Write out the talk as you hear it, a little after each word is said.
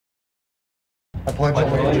I pledge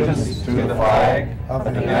allegiance to the flag of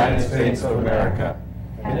the United States of America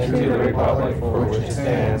and to the republic for which it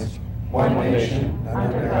stands, one nation,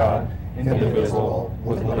 under God, indivisible,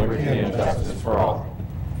 with liberty and justice for all.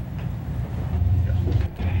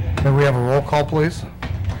 May we have a roll call, please?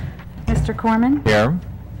 Mr. Corman? Here.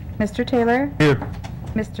 Mr. Taylor? Here.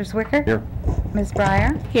 Mr. Zwicker? Here. Ms.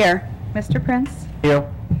 Breyer? Here. Mr. Prince?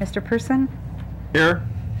 Here. Mr. Person? Here.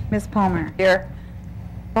 Ms. Palmer? Here.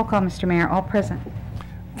 Roll call, Mr. Mayor. All present.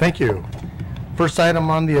 Thank you. First item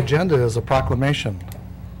on the agenda is a proclamation.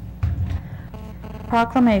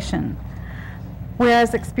 Proclamation.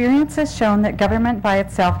 Whereas experience has shown that government by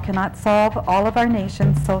itself cannot solve all of our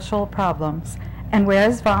nation's social problems, and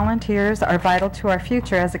whereas volunteers are vital to our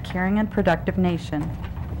future as a caring and productive nation,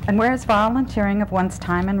 and whereas volunteering of one's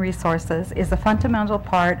time and resources is a fundamental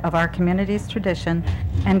part of our community's tradition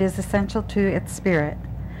and is essential to its spirit,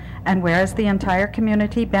 and whereas the entire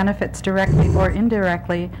community benefits directly or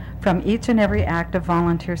indirectly from each and every act of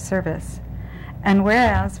volunteer service, and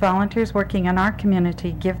whereas volunteers working in our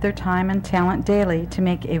community give their time and talent daily to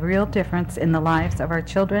make a real difference in the lives of our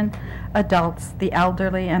children, adults, the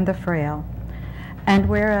elderly, and the frail, and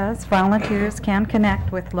whereas volunteers can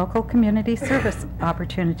connect with local community service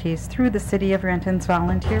opportunities through the City of Renton's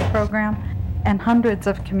volunteer program and hundreds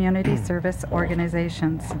of community service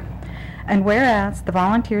organizations, and whereas the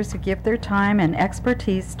volunteers who give their time and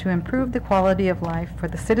expertise to improve the quality of life for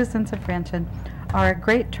the citizens of Renton are a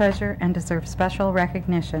great treasure and deserve special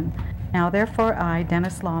recognition. Now therefore I,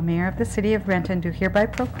 Dennis Law, Mayor of the City of Renton, do hereby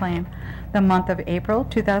proclaim the month of April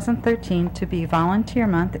 2013 to be Volunteer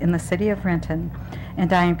Month in the City of Renton,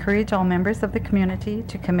 and I encourage all members of the community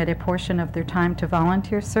to commit a portion of their time to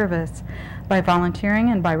volunteer service. By volunteering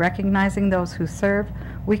and by recognizing those who serve,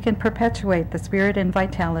 we can perpetuate the spirit and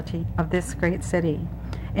vitality of this great city.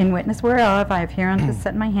 In witness whereof, I have hereunto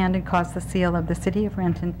set my hand and caused the seal of the City of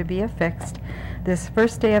Renton to be affixed this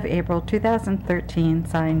first day of April 2013,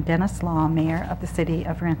 signed Dennis Law, Mayor of the City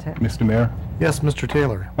of Renton. Mr. Mayor, Yes, Mr.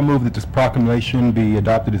 Taylor. I move that this proclamation be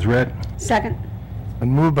adopted as read. Second.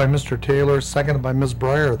 And moved by Mr. Taylor, seconded by Ms.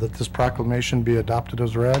 Breyer, that this proclamation be adopted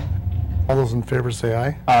as read. All those in favor say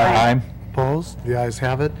aye. Aye. Opposed? The ayes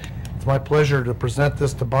have it. It's my pleasure to present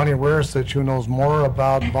this to Bonnie Weresich, who knows more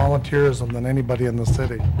about volunteerism than anybody in the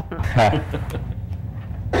city.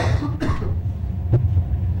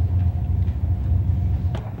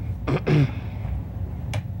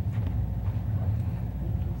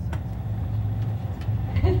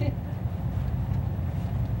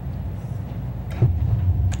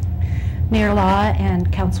 Mayor Law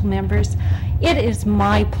and council members, it is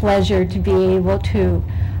my pleasure to be able to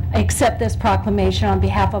accept this proclamation on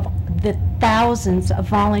behalf of the thousands of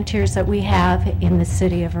volunteers that we have in the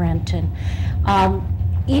City of Renton.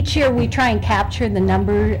 Each year we try and capture the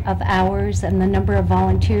number of hours and the number of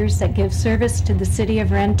volunteers that give service to the City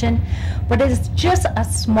of Renton, but it is just a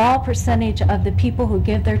small percentage of the people who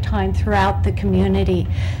give their time throughout the community.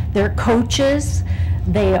 They're coaches,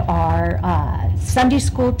 they are Sunday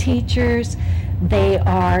school teachers, they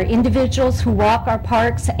are individuals who walk our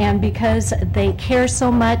parks, and because they care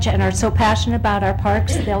so much and are so passionate about our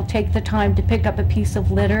parks, they'll take the time to pick up a piece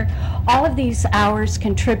of litter. All of these hours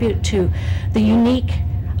contribute to the unique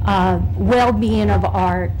well-being of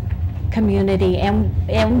our community,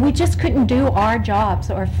 and we just couldn't do our jobs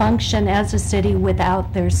or function as a city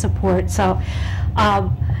without their support. So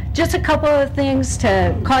just a couple of things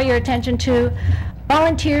to call your attention to.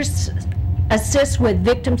 Volunteers assist with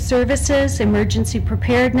victim services, emergency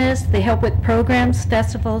preparedness. They help with programs,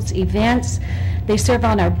 festivals, events. They serve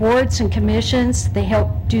on our boards and commissions. They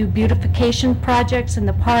help do beautification projects in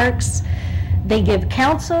the parks. They give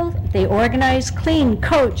counsel, they organize, clean,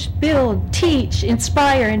 coach, build, teach,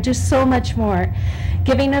 inspire, and do so much more,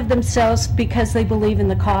 giving of themselves because they believe in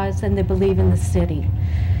the cause and they believe in the city.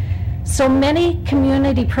 So many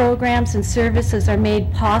community programs and services are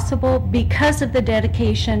made possible because of the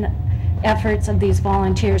dedication efforts of these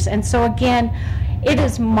volunteers. And so again, it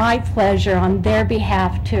is my pleasure on their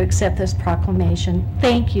behalf to accept this proclamation.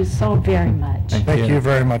 Thank you so very much. Thank you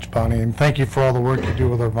very much, Bonnie, and thank you for all the work you do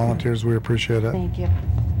with our volunteers. We appreciate it. Thank you.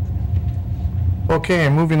 Okay,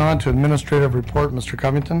 moving on to administrative report, Mr.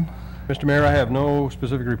 Covington. Mr. Mayor, I have no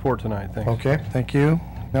specific report tonight. Thanks. Okay, thank you.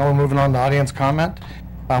 Now we're moving on to audience comment.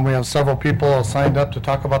 We have several people signed up to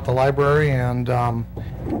talk about the library, and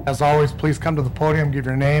as always, please come to the podium, give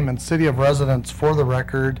your name and city of residence for the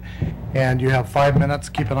record, and you have 5 minutes.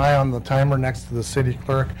 Keep an eye on the timer next to the city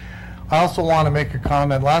clerk. I also want to make a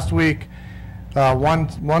comment. Last week,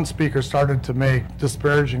 one speaker started to make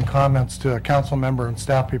disparaging comments to a council member and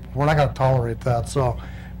staff people. We're not going to tolerate that, so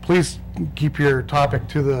please keep your topic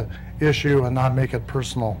to the issue and not make it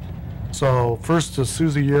personal. So first is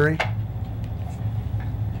Susie Yuri.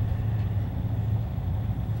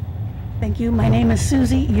 Thank you. My name is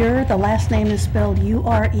Susie Ure. The last name is spelled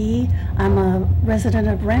U-R-E. I'm a resident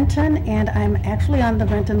of Renton, and I'm actually on the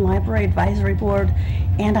Renton Library Advisory Board,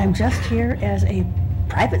 and I'm just here as a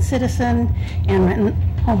private citizen and Renton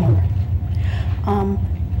homeowner.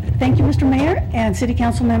 Thank you, Mr. Mayor and City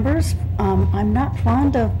Council members. I'm not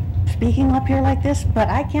fond of speaking up here like this, but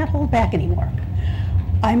I can't hold back anymore.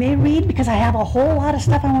 I may read because I have a whole lot of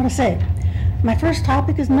stuff I want to say. My first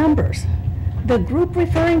topic is numbers. The group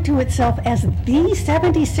referring to itself as the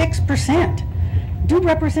 76% do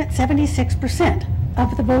represent 76%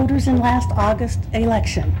 of the voters in last August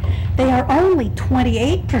election. They are only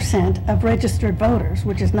 28% of registered voters,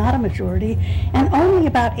 which is not a majority, and only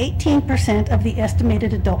about 18% of the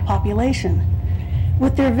estimated adult population.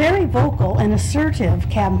 With their very vocal and assertive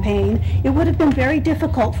campaign, it would have been very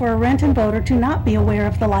difficult for a Renton voter to not be aware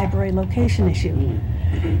of the library location issue.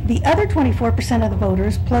 The other 24% of the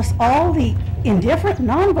voters, plus all the indifferent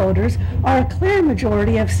non-voters, are a clear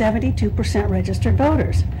majority of 72% registered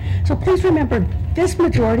voters. So please remember this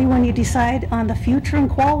majority when you decide on the future and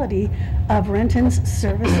quality of Renton's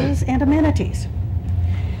services and amenities.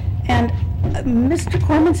 And Mr.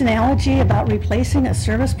 Corman's analogy about replacing a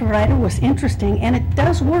service provider was interesting, and it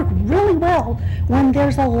does work really well when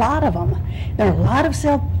there's a lot of them. There are a lot of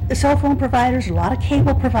cell phone providers, a lot of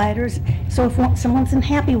cable providers, so if someone's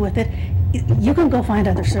unhappy with it, you can go find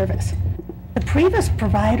other service. The previous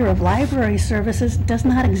provider of library services does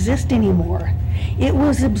not exist anymore. It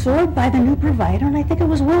was absorbed by the new provider, and I think it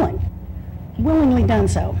was willingly done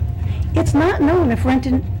so. It's not known if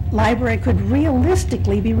Renton Library could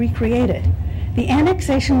realistically be recreated. The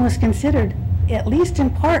annexation was considered, at least in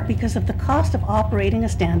part, because of the cost of operating a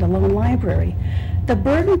standalone library. The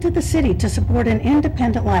burden to the city to support an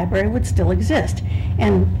independent library would still exist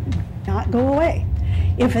and not go away.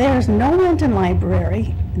 If there is no Renton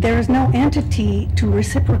Library, there is no entity to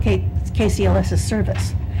reciprocate KCLS's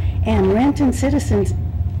service. And Renton citizens,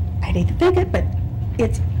 I hate to think it, but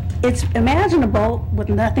it's imaginable, with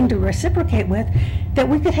nothing to reciprocate with, that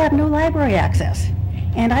we could have no library access.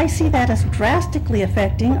 And I see that as drastically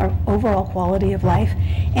affecting our overall quality of life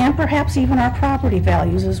and perhaps even our property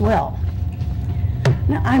values as well.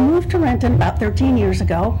 Now, I moved to Renton about 13 years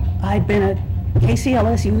ago. I'd been a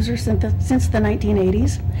KCLS user since the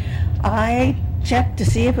 1980s. I checked to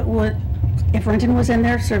see if Renton was in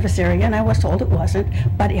their service area, and I was told it wasn't.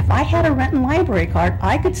 But if I had a Renton library card,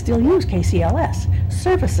 I could still use KCLS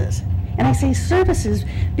services. And I say services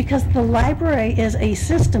because the library is a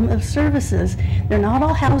system of services. They're not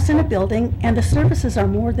all housed in a building, and the services are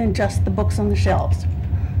more than just the books on the shelves.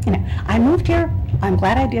 You know, I moved here. I'm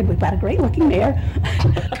glad I did. We've got a great-looking mayor.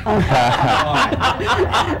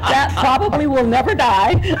 That probably will never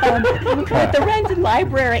die. With the Renton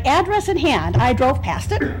Library address in hand, I drove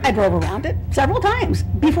past it. I drove around it several times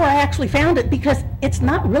before I actually found it because it's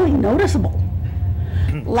not really noticeable.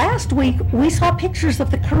 Last week, we saw pictures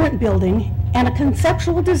of the current building and a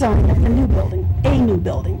conceptual design of the new building, a new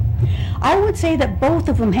building. I would say that both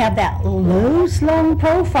of them have that low slung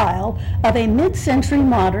profile of a mid-century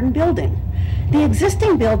modern building. The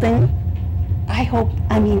existing building, I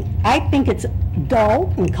think it's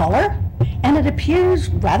dull in color, and it appears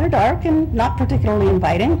rather dark and not particularly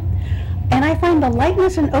inviting. And I find the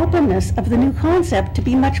lightness and openness of the new concept to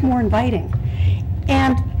be much more inviting.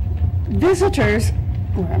 And visitors,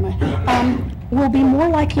 will be more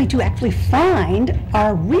likely to actually find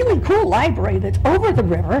our really cool library that's over the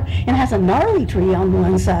river and has a gnarly tree on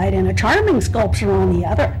one side and a charming sculpture on the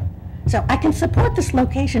other. So I can support this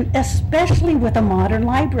location, especially with a modern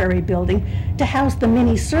library building to house the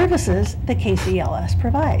many services that KCLS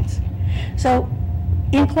provides. So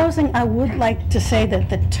in closing, I would like to say that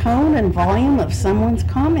the tone and volume of someone's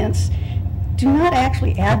comments do not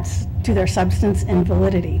actually add to their substance and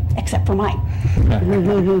validity, except for mine.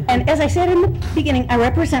 And as I said in the beginning, I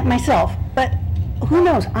represent myself, but who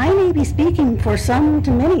knows, I may be speaking for some to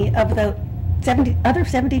many of the other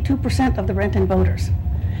 72% of the Renton voters.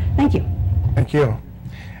 Thank you. Thank you.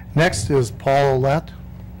 Next is Paul Ouellette.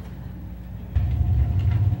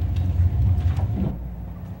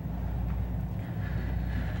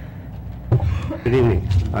 Good evening.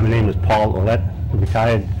 My name is Paul Ouellette,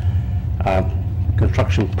 retired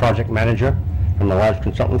construction project manager from a large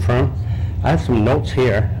consultant firm. I have some notes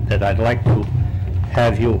here that I'd like to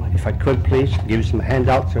have you, if I could please, give you some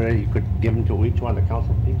handouts so that you could give them to each one of the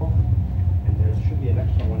council people. And there should be an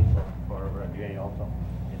extra one for Jay also.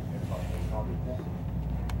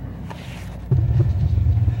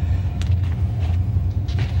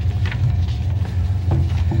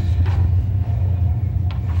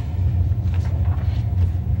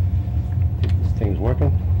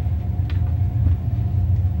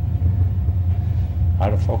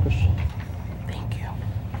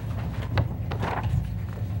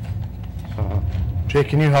 Jay,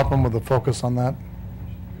 can you help him with the focus on that?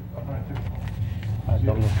 I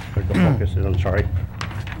don't know where the focus is, I'm sorry.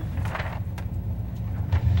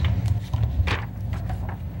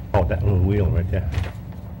 Oh, that little wheel right there.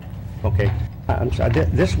 Okay. I'm sorry.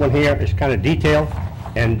 This one here is kind of detailed,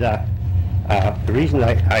 and the reason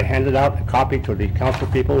I handed out a copy to the council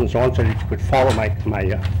people and so on, so that you could follow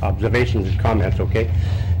my observations and comments, okay?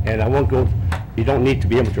 And I won't go, you don't need to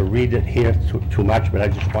be able to read it here too much, but I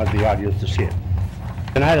just want the audience to see it.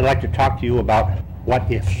 Tonight I'd like to talk to you about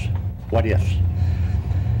what ifs. What ifs.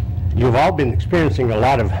 You've all been experiencing a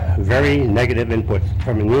lot of very negative input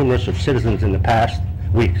from numerous of citizens in the past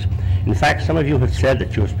weeks. In fact, some of you have said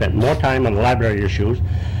that you have spent more time on the library issues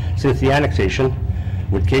since the annexation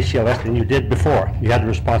with KCLS than you did before. You had the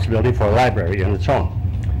responsibility for a library on its own.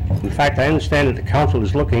 In fact, I understand that the council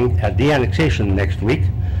is looking at de-annexation next week,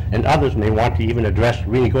 and others may want to even address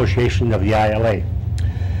renegotiation of the ILA.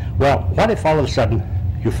 Well, what if all of a sudden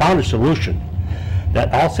you found a solution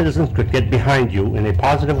that all citizens could get behind you in a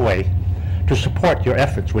positive way to support your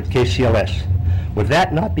efforts with KCLS? Would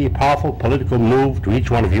that not be a powerful political move to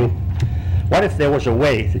each one of you? What if there was a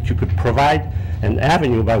way that you could provide an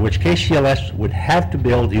avenue by which KCLS would have to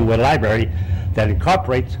build you a library that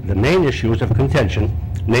incorporates the main issues of contention,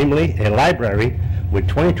 namely a library with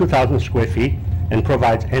 22,000 square feet and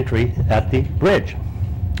provides entry at the bridge?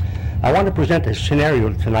 I want to present a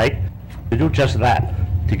scenario tonight to do just that,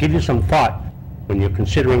 to give you some thought when you're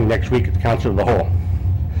considering next week at the Council of the Whole.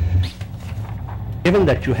 Given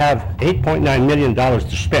that you have $8.9 million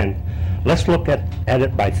to spend, let's look at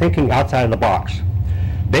it by thinking outside of the box.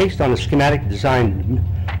 Based on a schematic design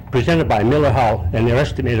presented by Miller Hull and their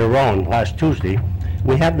estimator Rowan last Tuesday,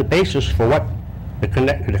 we have the basis for what the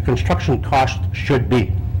construction cost should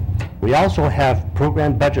be. We also have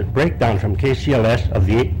program budget breakdown from KCLS of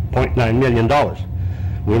the $8.9 million.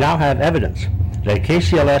 We now have evidence that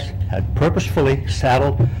KCLS had purposefully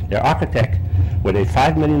saddled their architect with a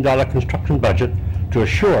 $5 million construction budget to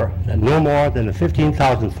assure that no more than a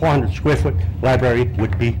 15,400 square foot library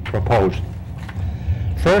would be proposed.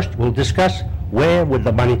 First, we'll discuss where would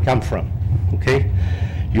the money come from, okay?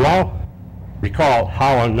 You all recall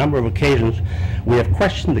how on a number of occasions we have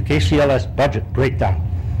questioned the KCLS budget breakdown.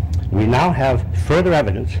 We now have further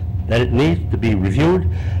evidence that it needs to be reviewed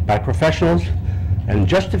by professionals and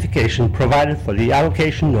justification provided for the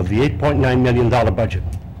allocation of the $8.9 million budget.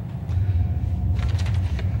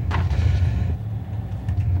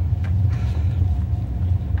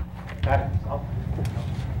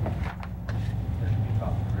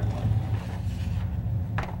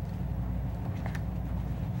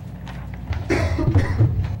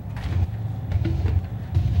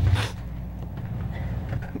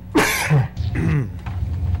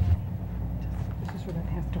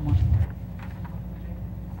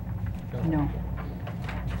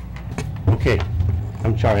 Okay,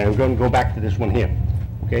 I'm sorry, I'm going to go back to this one here,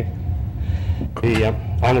 okay?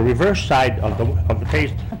 On the reverse side of the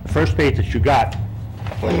page, the first page that you got,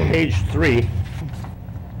 page 3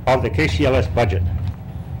 of the KCLS budget.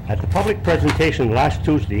 At the public presentation last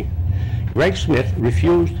Tuesday, Greg Smith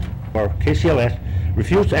refused, or KCLS,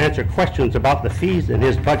 refused to answer questions about the fees in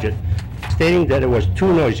his budget, stating that it was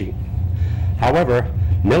too noisy. However,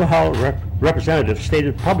 Miller Hull representatives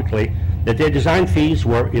stated publicly that their design fees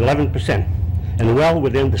were 11% and well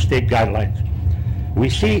within the state guidelines. We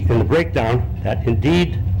see in the breakdown that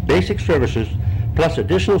indeed basic services plus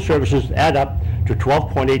additional services add up to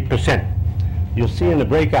 12.8%. You'll see in the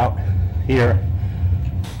breakout here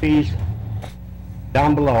fees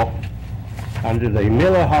down below under the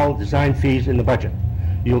Miller Hull design fees in the budget.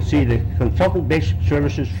 You'll see the consultant basic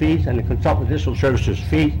services fees and the consultant additional services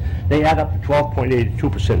fees, they add up to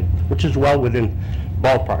 12.82%, which is well within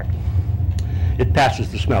ballpark. It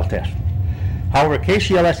passes the smell test. However,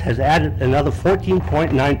 KCLS has added another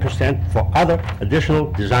 14.9% for other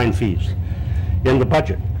additional design fees in the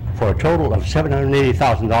budget for a total of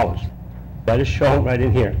 $780,000. That is shown right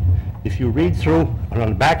in here. If you read through, and on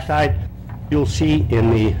the back side, you'll see in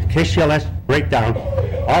the KCLS breakdown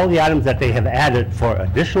all the items that they have added for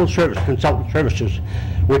additional service, consultant services,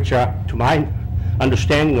 which to my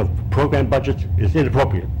understanding of program budgets is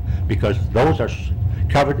inappropriate because those are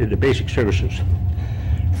covered in the basic services.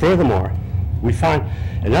 Furthermore, we find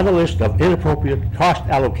another list of inappropriate cost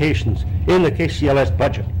allocations in the KCLS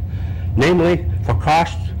budget, namely for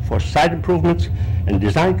costs for site improvements and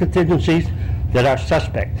design contingencies that are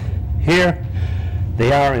suspect. Here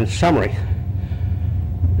they are in summary.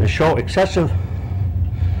 They show excessive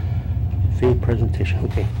fee presentation.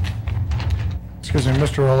 Okay. Excuse me,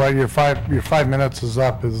 Mr. Ouellette, your 5 minutes is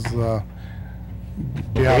up. Do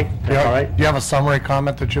you have a summary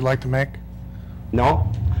comment that you'd like to make?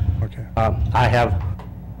 No, Okay. I have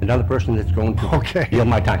another person that's going to Okay. yield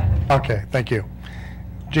my time. Okay, thank you.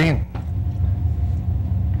 Jean?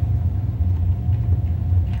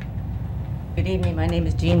 Good evening, my name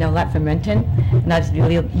is Jean Nolet from Renton, and I just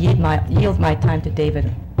yield my time to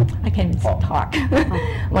David. I can't even talk.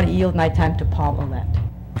 I want to yield my time to Paul Olet.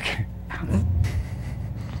 Okay.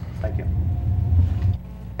 Thank you.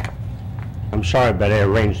 I'm sorry, but I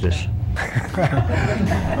arranged this.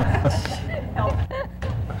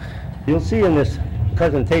 You'll see in this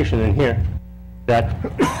presentation in here that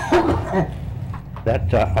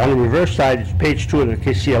on the reverse side is page 2 of the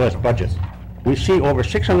KCLS budget. We see over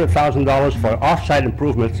 $600,000 for off-site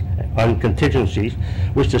improvements on contingencies,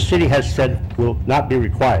 which the city has said will not be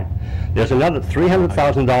required. There's another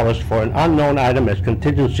 $300,000 for an unknown item as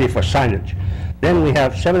contingency for signage. Then we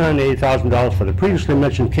have $780,000 for the previously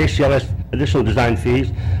mentioned KCLS additional design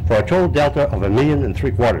fees for a total delta of $1.75 million.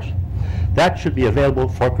 That should be available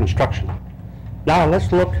for construction. Now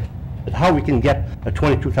let's look at how we can get a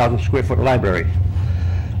 22,000 square foot library.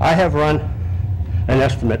 I have run an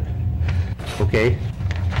estimate, okay,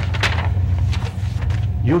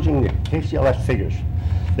 using the KCLS figures.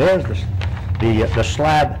 There's the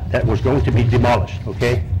slab that was going to be demolished,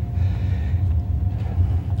 okay?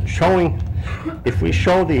 Showing, if we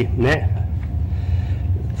show the net,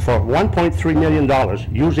 for $1.3 million,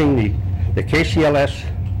 using the KCLS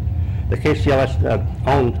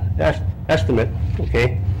owned estimate,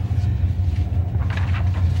 okay,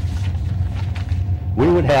 we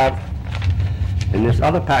would have in this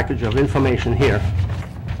other package of information here,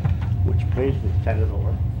 which please send it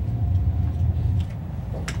over.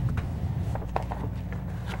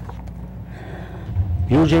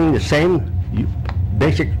 Using the same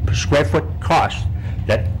basic square foot cost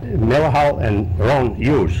that Miller Hall and Renton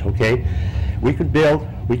use, okay, we could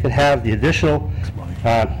have the additional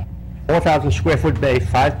 4,000 square foot bay, bay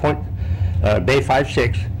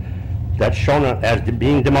 5.6, that's shown as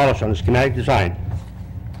being demolished on the schematic design.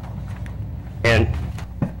 And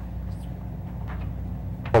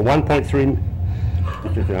for 1.3,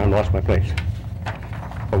 I lost my place.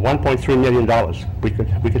 For $1.3 million, we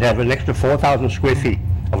could have an extra 4,000 square feet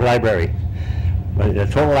of library. The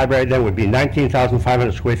total library then would be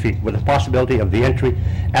 19,500 square feet with the possibility of the entry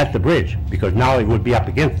at the bridge, because now it would be up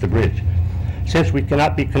against the bridge. Since we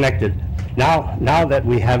cannot be connected, now that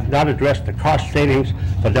we have not addressed the cost savings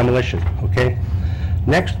for demolition, okay?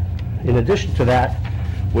 Next, in addition to that,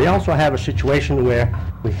 we also have a situation where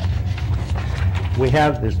we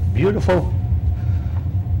have this beautiful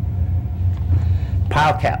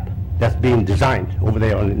pile cap that's being designed over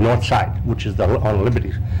there on the north side, which is on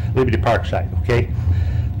Liberty Park side, okay?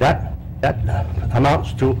 That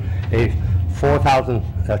amounts to a 2,000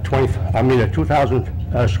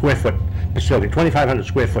 square foot facility, 2,500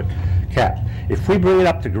 square foot cap. If we bring it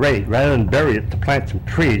up to grade, rather than bury it to plant some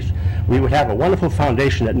trees, we would have a wonderful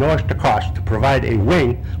foundation at no extra cost to provide a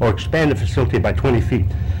wing or expand the facility by 20 feet.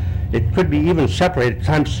 It could be even separated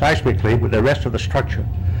seismically with the rest of the structure.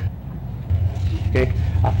 Okay,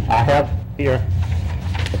 I have here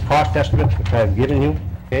the cost estimate which I have given you,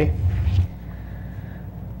 okay?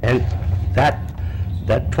 And that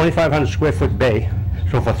 2,500 square foot bay,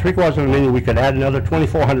 so for $750,000 we could add another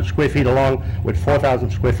 2,400 square feet along with 4,000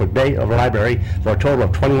 square foot bay of library for a total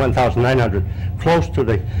of 21,900, close to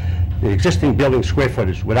the existing building square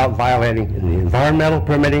footage without violating the environmental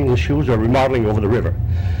permitting issues or remodeling over the river.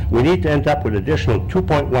 We need to end up with additional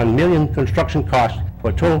 $2.1 million construction costs for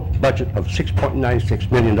a total budget of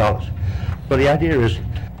 $6.96 million. So the idea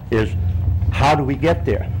is how do we get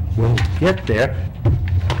there? We'll get there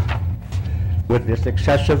with this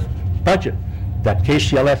excessive budget that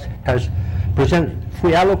KCLS has presented. If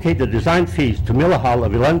we allocate the design fees to Miller Hall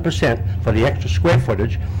of 11% for the extra square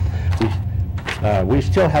footage, we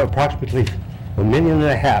still have approximately $1.5 million,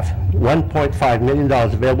 $1.5 million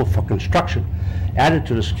available for construction. Added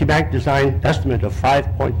to the schematic design estimate of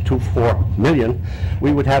 $5.24 million,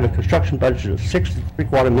 we would have a construction budget of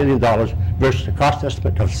 $6.75 million versus a cost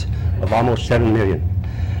estimate of almost $7 million.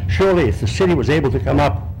 Surely, if the city was able to come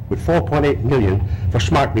up with $4.8 million for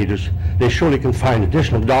smart meters, they surely can find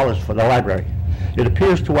additional dollars for the library. It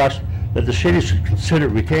appears to us that the city should consider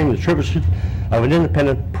retaining the services of an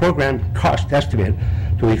independent program cost estimate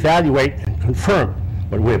to evaluate and confirm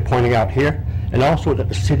what we're pointing out here, and also that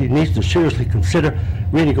the city needs to seriously consider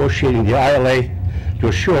renegotiating the ILA to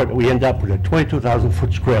assure that we end up with a 22,000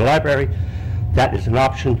 foot square library. That is an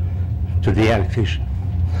option to the annexation.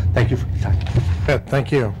 Thank you for your time. Good,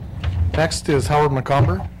 thank you. Next is Howard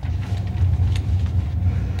McComber.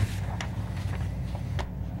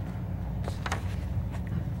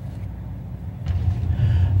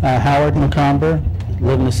 Howard McComber,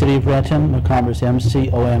 live in the city of Renton. McComber's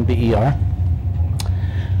M-C-O-M-B-E-R.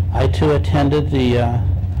 I too attended the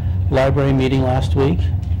library meeting last week.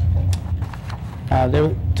 There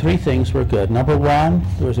were 3 things were good. Number 1,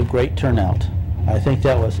 there was a great turnout. I think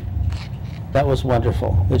that was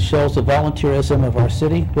wonderful. It shows the volunteerism of our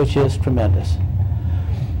city, which is tremendous.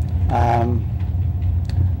 I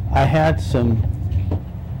had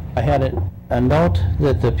a note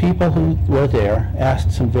that the people who were there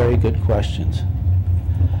asked some very good questions.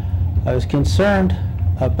 I was concerned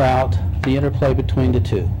about the interplay between the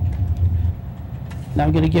two. Now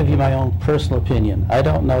I'm going to give you my own personal opinion. I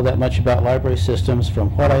don't know that much about library systems. From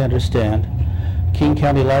what I understand, King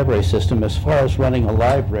County Library System, as far as running a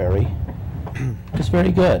library, is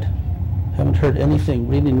very good. Haven't heard anything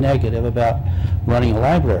really negative about running a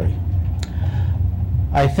library.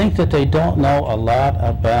 I think that they don't know a lot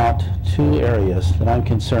about 2 areas that I'm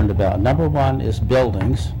concerned about. Number 1 is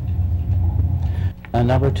buildings, and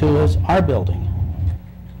number 2 is our building.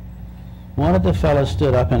 One of the fellows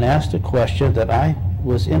stood up and asked a question that I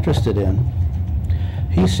was interested in.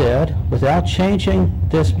 He said, without changing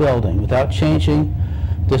this building, without changing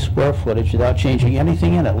the square footage, without changing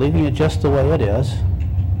anything in it, leaving it just the way it is,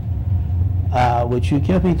 would you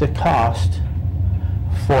give me the cost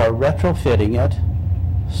for retrofitting it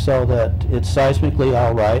so that it's seismically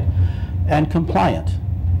all right and compliant?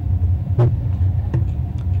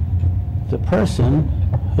 The person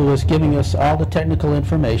who was giving us all the technical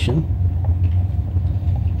information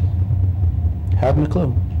hadn't a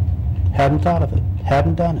clue, hadn't thought of it,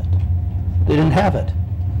 hadn't done it. They didn't have it.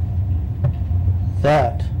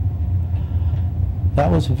 That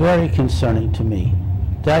was very concerning to me.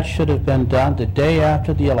 That should have been done the day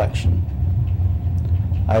after the election.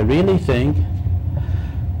 I really think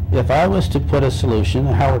if I was to put a solution,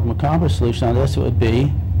 a Howard McComber solution on this, it would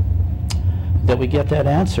be that we get that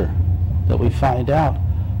answer, that we find out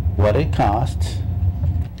what it costs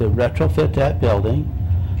to retrofit that building,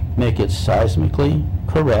 make it seismically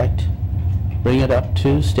correct, bring it up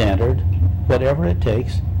to standard, whatever it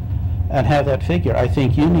takes, and have that figure. I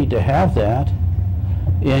think you need to have that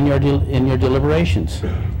in your deliberations,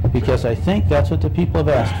 because I think that's what the people have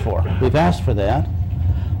asked for. We've asked for that.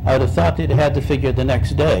 I would have thought they'd had the figure the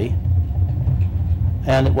next day,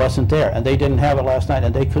 and it wasn't there, and they didn't have it last night,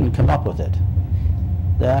 and they couldn't come up with it.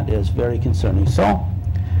 That is very concerning. So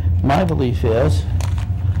my belief is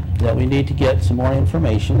that we need to get some more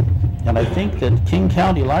information, and I think that King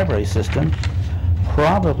County Library System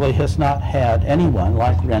probably has not had anyone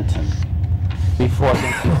like Renton before.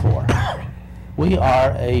 We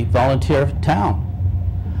are a volunteer town.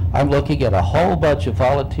 I'm looking at a whole bunch of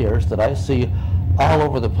volunteers that I see all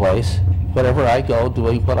over the place, wherever I go,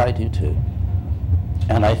 doing what I do too.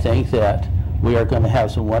 And I think that we are going to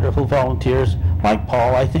have some wonderful volunteers like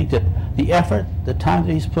Paul. I think that the effort, the time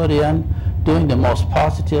that he's put in, doing the most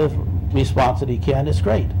positive response that he can is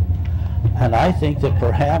great. And I think that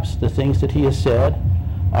perhaps the things that he has said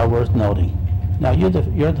are worth noting. Now, you're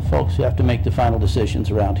the folks who have to make the final decisions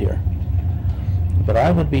around here. But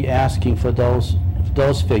I would be asking for those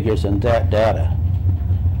figures and that data,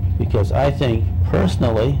 because I think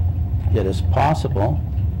personally it is possible.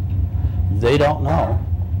 They don't know,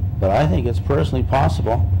 but I think it's personally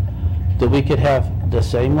possible that we could have the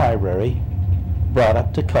same library brought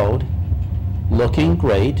up to code, looking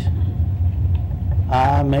great,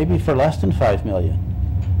 maybe for less than $5 million,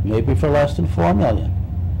 maybe for less than $4 million.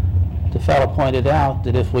 The fellow pointed out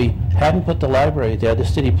that if we hadn't put the library there, the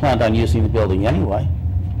city planned on using the building anyway.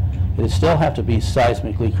 It would still have to be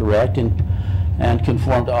seismically correct and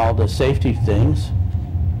conform to all the safety things,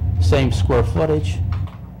 same square footage.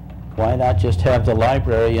 Why not just have the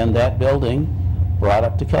library in that building brought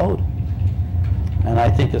up to code? And I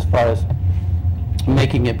think as far as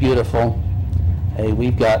making it beautiful,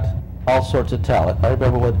 we've got all sorts of talent. I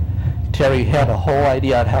remember when Terry had a whole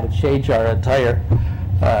idea on how to change our entire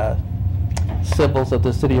symbols of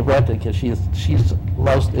the city of Renton, because she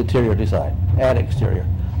loves interior design and exterior.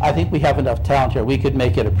 I think we have enough talent here. We could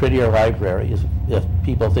make it a prettier library if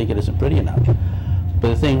people think it isn't pretty enough. But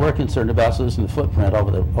the thing we're concerned about is losing the footprint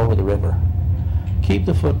over the river. Keep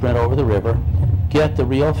the footprint over the river, get the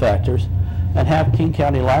real factors, and have King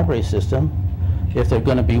County Library System, if they're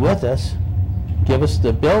going to be with us, give us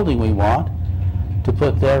the building we want to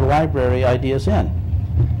put their library ideas in.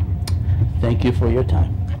 Thank you for your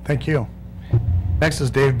time. Thank you. Next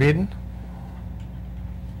is Dave Beeden.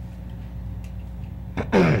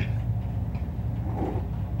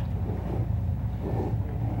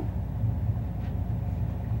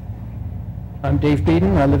 I'm Dave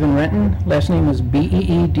Beeden. I live in Renton. Last name is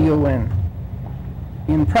B-E-E-D-O-N.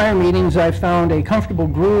 In prior meetings, I've found a comfortable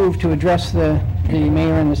groove to address the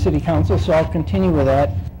mayor and the city council, so I'll continue with that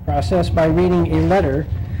process by reading a letter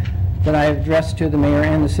that I have addressed to the mayor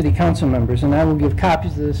and the city council members, and I will give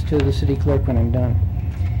copies of this to the city clerk when I'm done.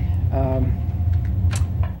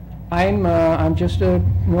 I'm just an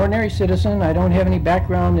ordinary citizen. I don't have any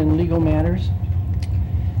background in legal matters,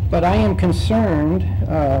 but I am concerned,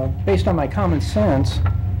 based on my common sense,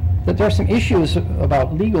 that there are some issues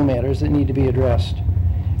about legal matters that need to be addressed.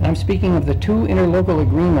 And I'm speaking of the two interlocal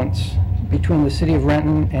agreements between the city of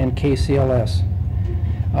Renton and KCLS.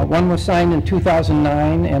 One was signed in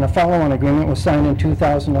 2009, and a follow-on agreement was signed in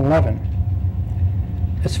 2011.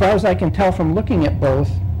 As far as I can tell from looking at both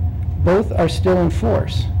are still in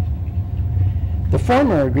force. The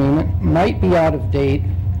former agreement might be out of date,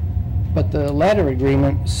 but the latter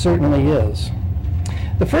agreement certainly is.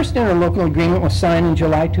 The first interlocal agreement was signed in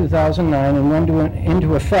July 2009 and went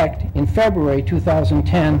into effect in February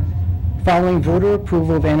 2010 following voter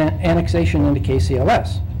approval of annexation into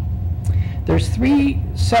KCLS. There's 3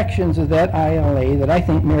 sections of that ILA that I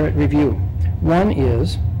think merit review. One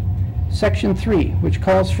is Section 3, which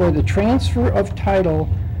calls for the transfer of title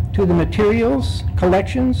to the materials,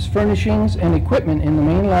 collections, furnishings, and equipment in the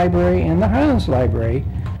main library and the Highlands Library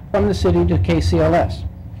from the city to KCLS.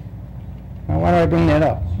 Now, why do I bring that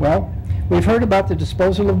up? Well, we've heard about the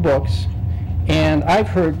disposal of books, and I've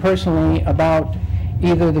heard personally about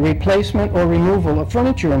either the replacement or removal of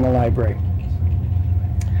furniture in the library.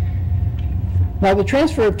 Now, the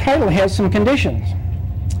transfer of title has some conditions.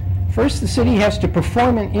 First, the city has to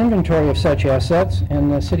perform an inventory of such assets,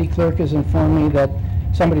 and the city clerk has informed me that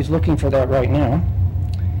somebody's looking for that right now.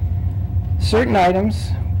 Certain items,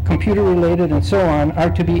 computer-related and so on, are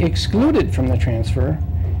to be excluded from the transfer,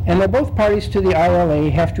 and that both parties to the ILA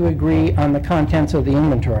have to agree on the contents of the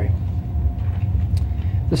inventory.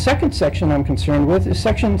 The second section I'm concerned with is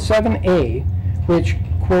Section 7A, which,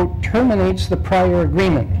 quote, terminates the prior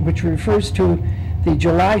agreement, which refers to the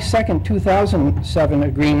July 2nd, 2007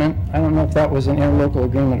 agreement. I don't know if that was an interlocal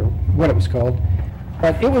agreement or what it was called,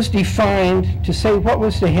 but it was defined to say what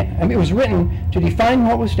was to it was written to define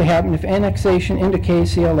what was to happen if annexation into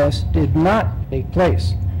KCLS did not take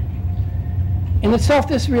place. In itself,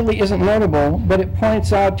 this really isn't notable, but it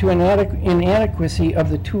points out to an inadequacy of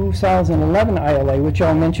the 2011 ILA, which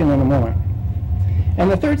I'll mention in a moment. And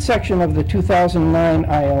the third section of the 2009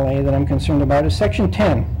 ILA that I'm concerned about is Section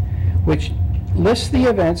 10, which lists the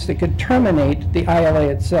events that could terminate the ILA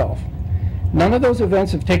itself. None of those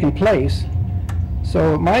events have taken place,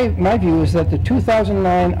 so my view is that the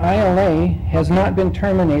 2009 ILA has not been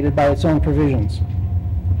terminated by its own provisions.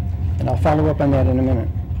 And I'll follow up on that in a minute.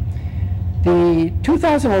 The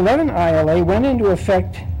 2011 ILA went into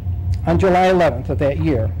effect on July 11th of that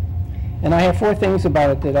year, and I have 4 things about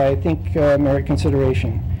it that I think merit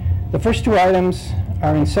consideration. The first 2 items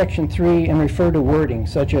are in Section 3 and refer to wording,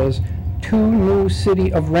 such as 2 new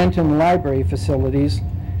City of Renton library facilities,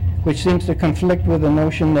 which seems to conflict with the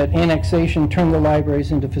notion that annexation turned the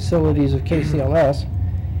libraries into facilities of KCLS,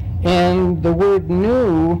 and the word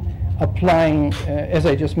new applying, as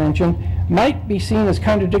I just mentioned, might be seen as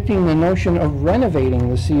contradicting the notion of renovating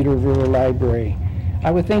the Cedar River Library. I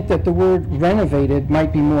would think that the word renovated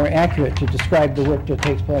might be more accurate to describe the work that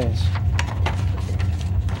takes place.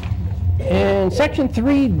 And Section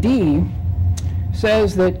 3D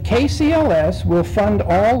says that KCLS will fund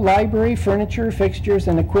all library furniture, fixtures,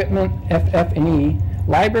 and equipment, FF&E,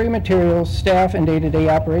 library materials, staff, and day-to-day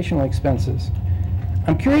operational expenses.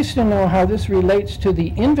 I'm curious to know how this relates to the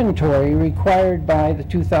inventory required by the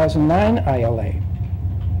 2009 ILA.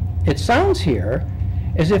 It sounds here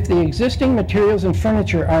as if the existing materials and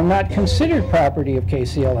furniture are not considered property of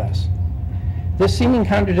KCLS. This seeming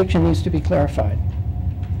contradiction needs to be clarified.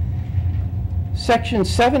 Section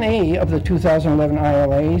 7A of the 2011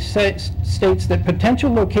 ILA states that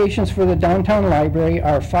potential locations for the downtown library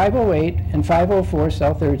are 508 and 504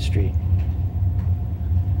 South 3rd Street.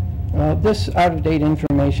 This out-of-date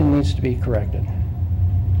information needs to be corrected.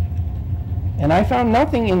 And I found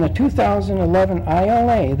nothing in the 2011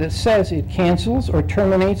 ILA that says it cancels or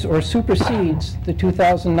terminates or supersedes the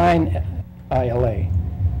 2009 ILA.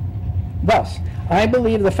 Thus, I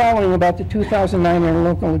believe the following about the 2009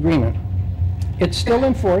 interlocal agreement. It's still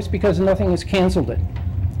in force because nothing has canceled it.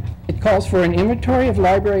 It calls for an inventory of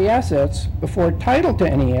library assets before title to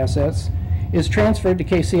any assets is transferred to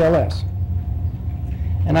KCLS.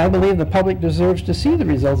 And I believe the public deserves to see the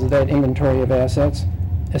results of that inventory of assets,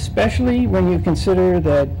 especially when you consider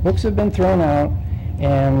that books have been thrown out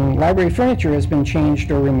and library furniture has been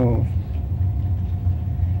changed or removed.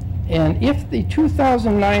 And if the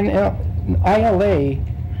 2009 ILA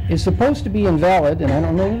is supposed to be invalid, and I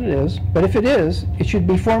don't know what it is, but if it is, it should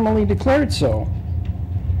be formally declared so.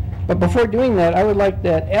 But before doing that, I would like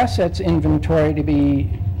that assets inventory to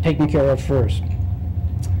be taken care of first.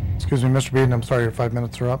 Excuse me, Mr. Beeden, I'm sorry, your 5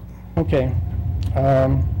 minutes are up. Okay.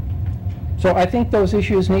 So I think those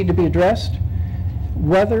issues need to be addressed,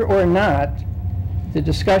 whether or not the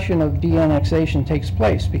discussion of de-annexation takes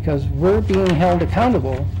place, because we're being held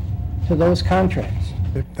accountable to those contracts.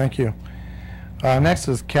 Okay, thank you. Next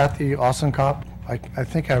is Kathy Ossenkopf. I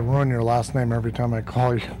think I ruin your last name every time I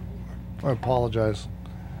call you. I apologize.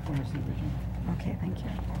 Okay, thank you.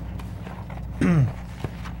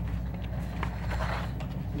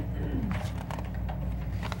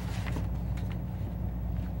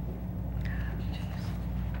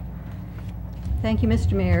 Thank you,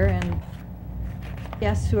 Mr. Mayor, and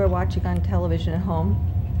guests who are watching on television at home.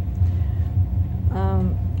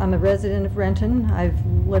 I'm a resident of Renton. I've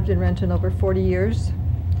lived in Renton over 40 years.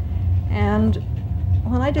 And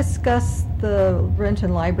when I discuss the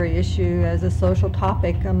Renton Library issue as a social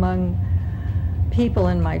topic among people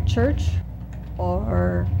in my church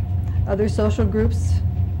or other social groups,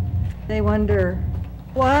 they wonder,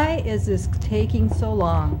 why is this taking so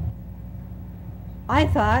long? I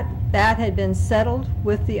thought that had been settled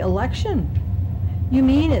with the election. You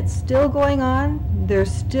mean it's still going on? There's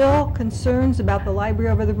still concerns about the library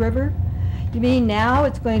over the river? You mean now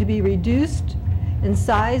it's going to be reduced in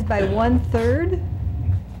size by 1/3?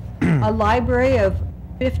 A library of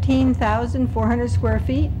 15,400 square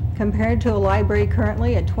feet compared to a library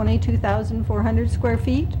currently at 22,400 square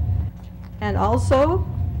feet? And also,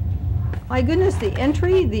 my goodness, the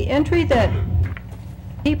entry that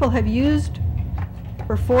people have used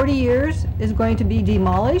for 40 years is going to be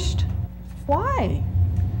demolished? Why?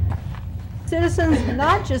 Citizens,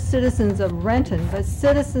 not just citizens of Renton, but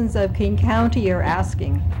citizens of King County are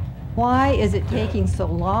asking, why is it taking so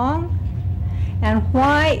long? And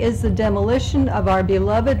why is the demolition of our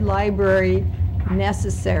beloved library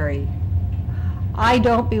necessary? I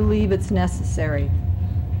don't believe it's necessary.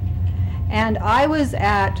 And I was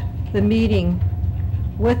at the meeting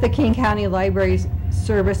with the King County Library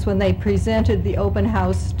Service when they presented the open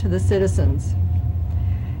house to the citizens.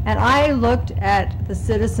 And I looked at the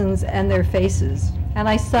citizens and their faces, and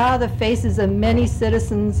I saw the faces of many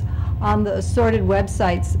citizens on the assorted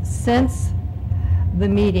websites since the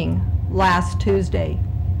meeting last Tuesday.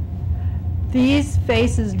 These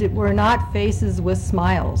faces were not faces with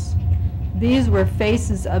smiles. These were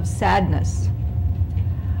faces of sadness.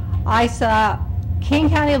 I saw King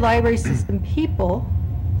County Library System people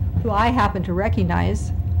who I happen to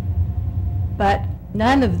recognize, but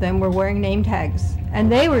none of them were wearing name tags,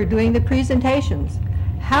 and they were doing the presentations.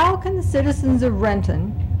 How can the citizens of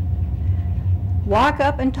Renton walk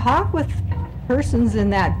up and talk with persons in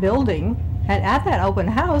that building and at that open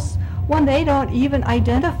house when they don't even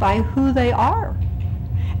identify who they are?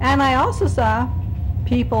 And I also saw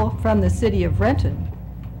people from the city of Renton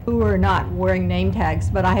who were not wearing name tags,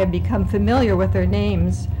 but I have become familiar with their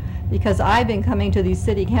names because I've been coming to these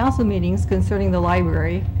city council meetings concerning the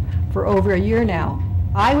library for over a year now.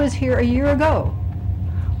 I was here a year ago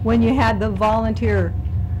when you had the volunteer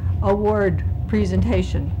award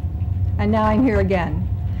presentation, and now I'm here again.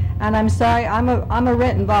 And I'm sorry, I'm a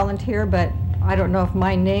Renton volunteer, but I don't know if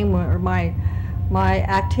my name or my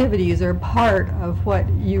activities are part of what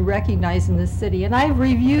you recognize in this city. And I've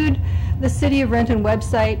reviewed the City of Renton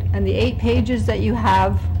website and the 8 pages that you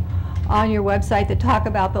have on your website that talk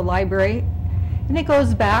about the library, and it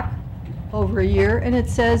goes back over a year, and it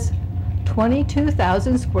says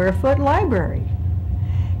 22,000 square foot library.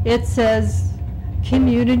 It says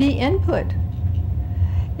community input.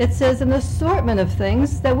 It says an assortment of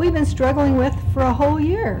things that we've been struggling with for a whole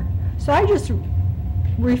year. So I just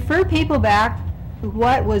refer people back to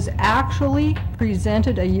what was actually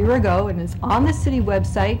presented a year ago and is on the city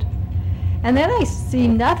website. And then I see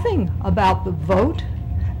nothing about the vote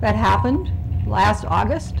that happened last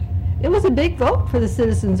August. It was a big vote for the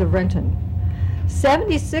citizens of Renton.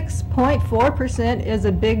 76.4% is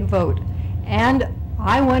a big vote. And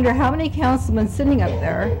I wonder how many councilmen sitting up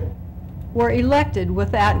there were elected with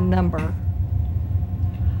that number.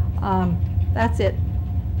 That's it.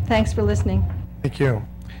 Thanks for listening. Thank you.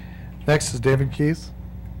 Next is David Keys.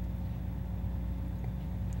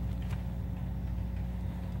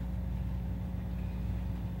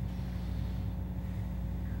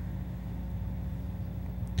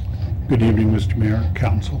 Good evening, Mr. Mayor,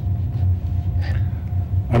 Council.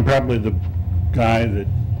 I'm probably the guy that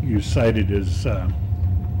you cited as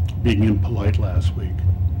being impolite last week,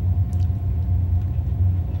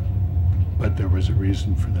 but there was a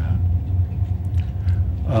reason for that.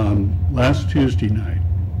 Last Tuesday night,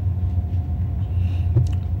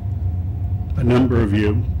 a number of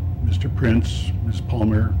you, Mr. Prince, Ms.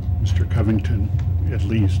 Palmer, Mr. Covington, at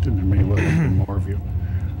least, and there may well have been more of you,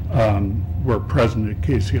 were present at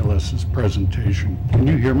KCLS's presentation. Can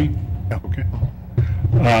you hear me? Yeah. Okay.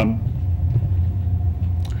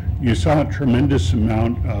 You saw a tremendous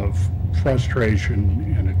amount of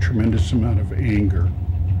frustration and a tremendous amount of anger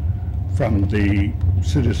from the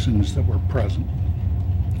citizens that were present.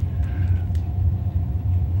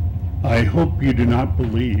 I hope you do not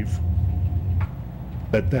believe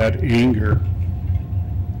that that anger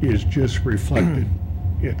is just reflected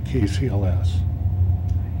at KCLS.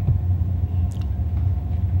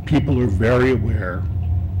 People are very aware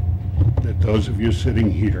that those of you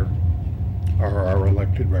sitting here are our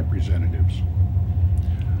elected representatives.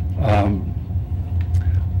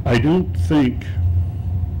 I don't think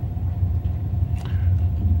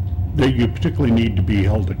that you particularly need to be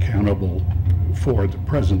held accountable for the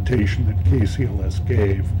presentation that KCLS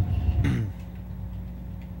gave,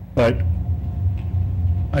 but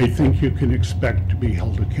I think you can expect to be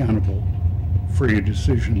held accountable for your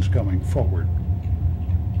decisions going forward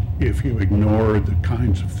if you ignore the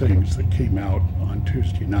kinds of things that came out on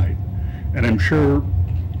Tuesday night. And I'm sure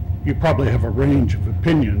you probably have a range of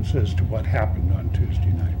opinions as to what happened on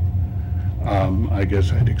Tuesday night. I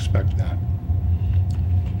guess I'd expect that.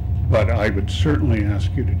 But I would certainly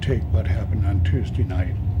ask you to take what happened on Tuesday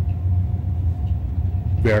night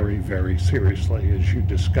very, very seriously as you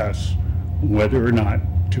discuss whether or not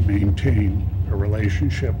to maintain a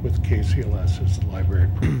relationship with KCLS as the library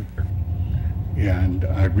provider. And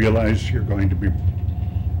I realize you're going to be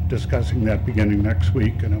discussing that beginning next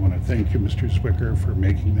week, and I want to thank you, Mr. Zwicker, for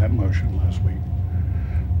making that motion last week.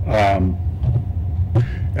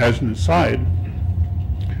 As an aside,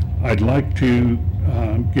 I'd like to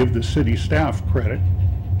give the city staff credit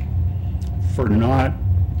for not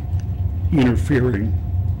interfering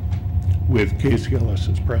with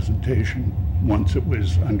KCLS's presentation once it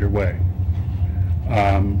was underway.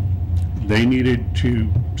 They needed to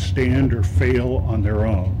stand or fail on their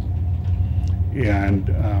own. And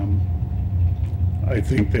I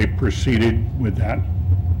think they proceeded with that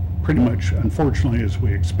pretty much, unfortunately, as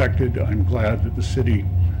we expected. I'm glad that the city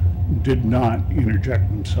did not interject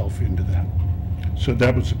themselves into that. So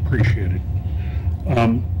that was appreciated.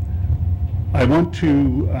 I want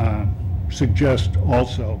to suggest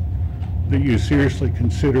also that you seriously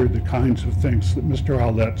consider the kinds of things that Mr.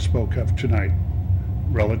 Aulette spoke of tonight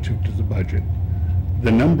relative to the budget.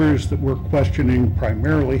 The numbers that we're questioning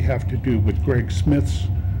primarily have to do with Greg Smith's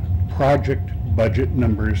project budget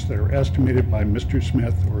numbers that are estimated by Mr.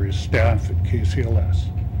 Smith or his staff at KCLS.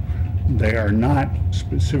 They are not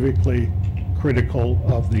specifically critical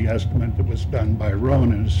of the estimate that was done by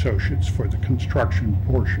Rowan and Associates for the construction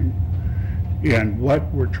portion. And what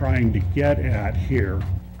we're trying to get at here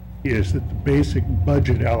is that the basic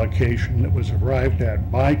budget allocation that was arrived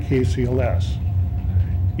at by KCLS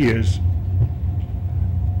is,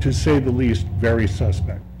 to say the least, very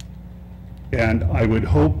suspect. And I would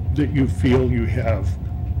hope that you feel you have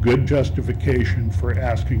good justification for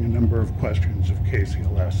asking a number of questions of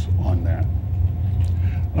KCLS on that.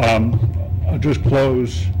 I'll just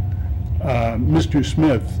close. Mr.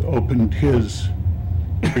 Smith opened his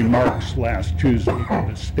remarks last Tuesday with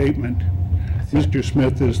a statement. Mr.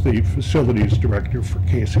 Smith is the facilities director for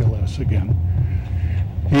KCLS again.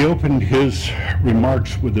 He opened his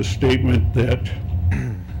remarks with a statement that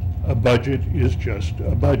a budget is just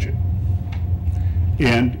a budget.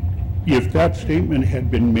 And if that statement had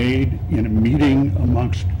been made in a meeting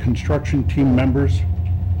amongst construction team members,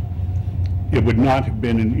 it would not have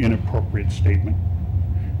been an inappropriate statement.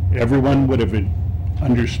 Everyone would have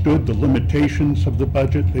understood the limitations of the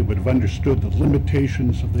budget. They would have understood the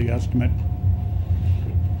limitations of the estimate.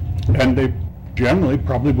 And they generally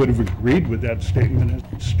probably would have agreed with that statement as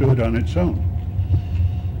it stood on its own.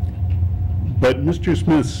 But Mr.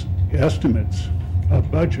 Smith's estimates of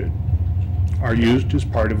budget are used as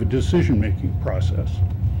part of a decision-making process,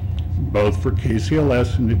 both for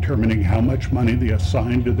KCLS in determining how much money they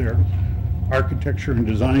assign to their architecture and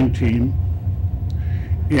design team,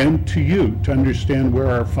 and to you to understand where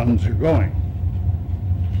our funds are going.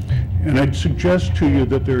 And I'd suggest to you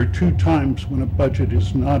that there are two times when a budget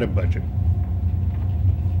is not a budget.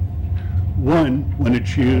 One, when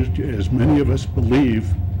it's used, as many of us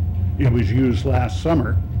believe it was used last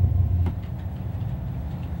summer,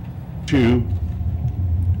 to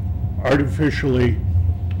artificially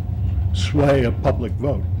sway a public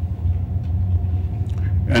vote.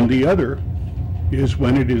 And the other is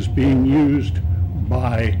when it is being used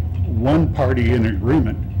by one party in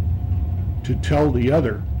agreement to tell the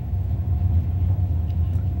other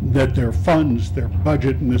that their funds, their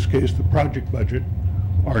budget, in this case the project budget,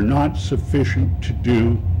 are not sufficient to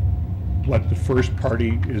do what the first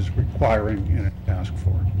party is requiring in a task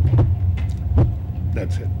for.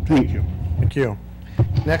 That's it. Thank you. Thank you.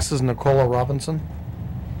 Next is Nicola Robinson.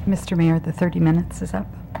 Mr. Mayor, the 30 minutes is up.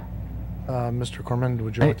 Mr. Corman,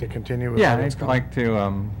 would you like to continue with Yeah, audience I'd comment? like to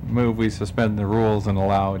move we suspend the rules and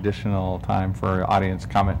allow additional time for audience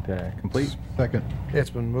comment to complete. Second. Okay, it's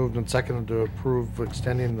been moved and seconded to approve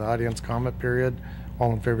extending the audience comment period.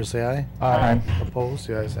 All in favor say aye. Aye. Opposed?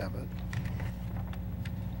 The ayes have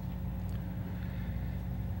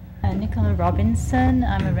it. Nicola Robinson,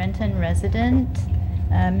 I'm a Renton resident.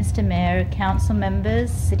 Mr. Mayor, council members,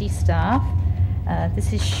 city staff,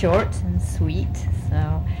 this is short and sweet.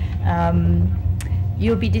 So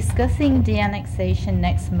you'll be discussing de-annexation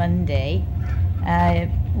next Monday.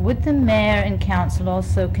 Would the mayor and council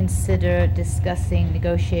also consider discussing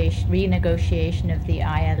renegotiation of the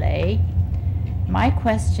ILA? My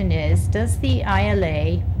question is, does the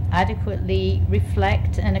ILA adequately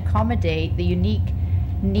reflect and accommodate the unique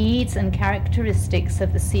needs and characteristics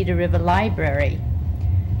of the Cedar River Library?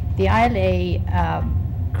 The ILA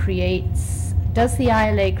does the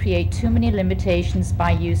ILA create too many limitations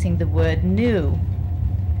by using the word new?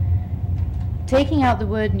 Taking out the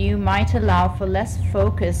word new might allow for less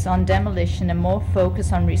focus on demolition and more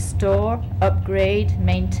focus on restore, upgrade,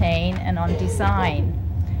 maintain, and on design.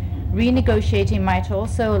 Renegotiating might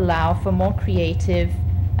also allow for more creative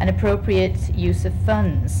and appropriate use of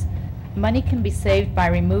funds. Money can be saved by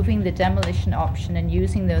removing the demolition option and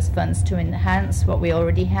using those funds to enhance what we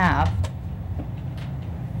already have.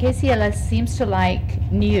 KCLS seems to like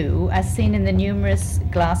new, as seen in the numerous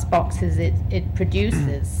glass boxes it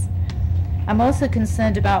produces. I'm also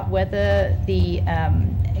concerned about whether the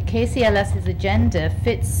KCLS's agenda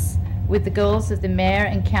fits with the goals of the mayor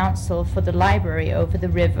and council for the library over the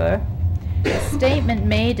river. A statement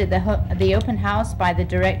made at the open house by the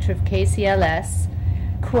director of KCLS,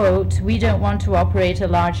 quote, "We don't want to operate a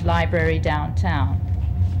large library downtown."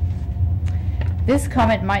 This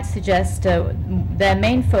comment might suggest their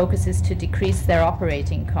main focus is to decrease their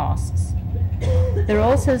operating costs. They're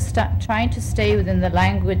also trying to stay within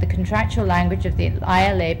the contractual language of the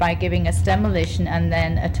ILA by giving us demolition and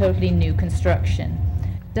then a totally new construction.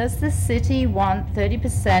 Does the city want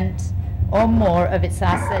 30% or more of its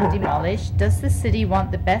asset demolished? Does the city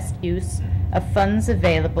want the best use of funds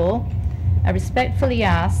available? I respectfully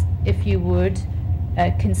ask if you would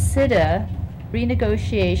consider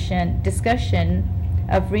discussion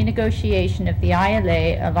of renegotiation of the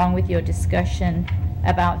ILA along with your discussion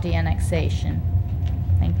about de-annexation.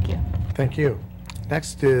 Thank you. Thank you.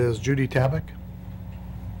 Next is Judy Tabak.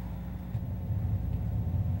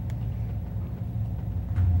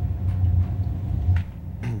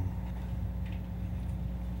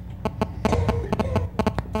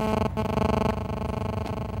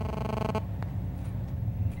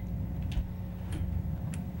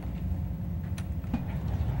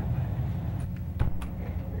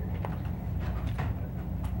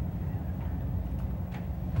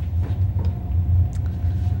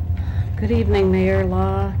 Good evening, Mayor,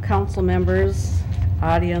 Law, council members,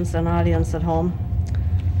 audience, and audience at home.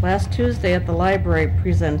 Last Tuesday at the library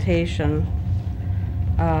presentation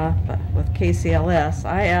with KCLS,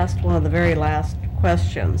 I asked one of the very last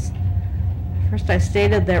questions. First, I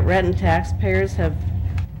stated that Renton taxpayers have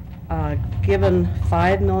given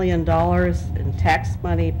 $5 million in tax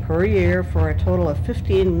money per year for a total of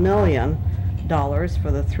 $15 million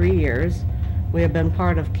for the 3 years we have been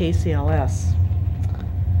part of KCLS.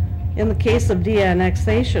 In the case of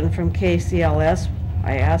de-annexation from KCLS,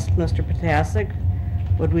 I asked Mr. Potasic,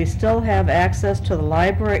 would we still have access to the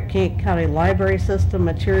library, King County Library System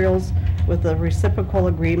materials with the reciprocal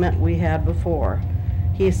agreement we had before?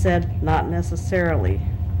 He said, not necessarily.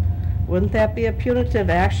 Wouldn't that be a punitive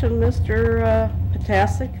action, Mr.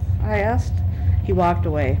 Potasic? I asked. He walked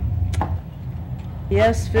away.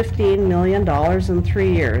 Yes, $15 million in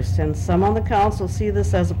 3 years, and some on the council see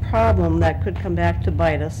this as a problem that could come back to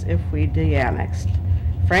bite us if we de-annexed.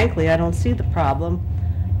 Frankly, I don't see the problem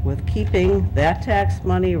with keeping that tax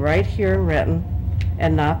money right here in Renton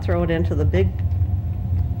and not throw it into the big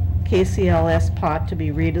KCLS pot to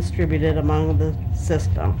be redistributed among the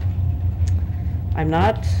system. I'm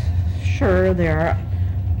sure there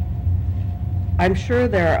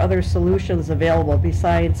are other solutions available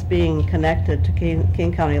besides being connected to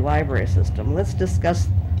King County Library System. Let's discuss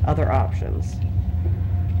other options.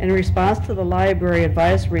 In response to the Library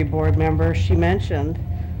Advisory Board member, she mentioned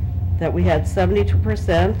that we had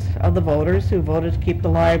 72% of the voters who voted to keep the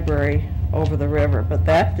library over the river, but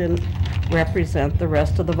that didn't represent the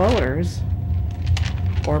rest of the voters.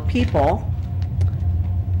 or people,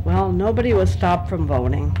 well, nobody was stopped from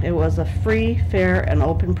voting. It was a free, fair, and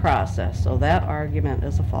open process, so that argument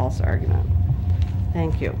is a false argument.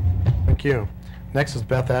 Thank you. Thank you. Next is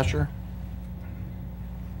Beth Asher.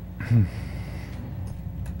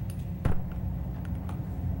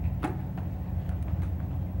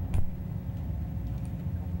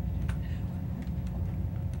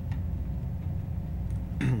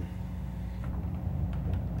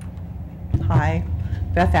 Hi,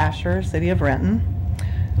 Beth Asher, City of Renton.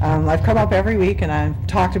 I've come up every week and I've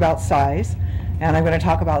talked about size, and I'm going to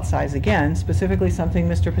talk about size again, specifically something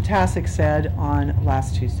Mr. Potasic said on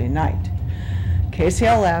last Tuesday night.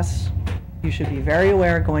 KCLS, you should be very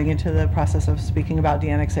aware going into the process of speaking about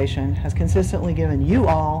de-annexation, has consistently given you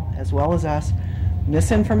all, as well as us,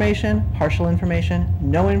 misinformation, partial information,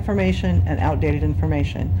 no information, and outdated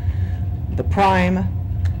information. The prime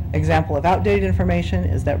example of outdated information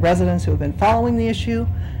is that residents who have been following the issue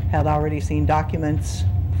had already seen documents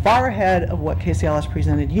far ahead of what KCLS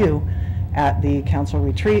presented you at the council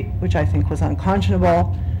retreat, which I think was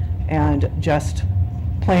unconscionable and just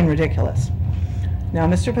plain ridiculous. Now,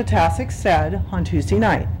 Mr. Potasic said on Tuesday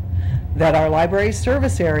night that our library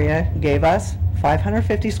service area gave us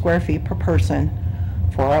 550 square feet per person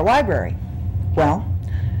for our library. Well,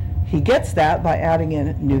 he gets that by adding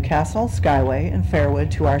in Newcastle, Skyway, and Fairwood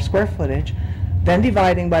to our square footage, then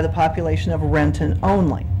dividing by the population of Renton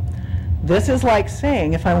only. This is like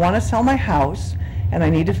saying if I want to sell my house and I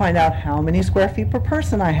need to find out how many square feet per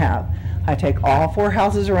person I have, I take all 4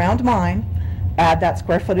 houses around mine, add that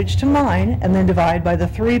square footage to mine, and then divide by the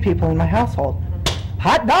 3 people in my household.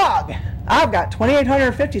 Hot dog! I've got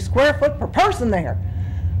 2,850 square foot per person there.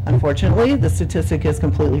 Unfortunately, the statistic is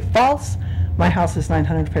completely false. My house is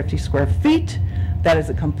 950 square feet. That is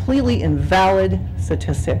a completely invalid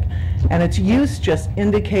statistic, and its use just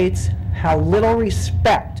indicates how little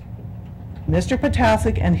respect Mr.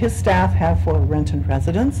 Potasic and his staff have for Renton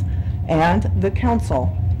residents and the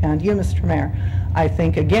council and you, Mr. Mayor. I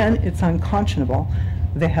think, again, it's unconscionable.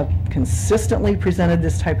 They have consistently presented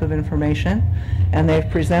this type of information, and they've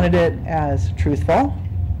presented it as truthful.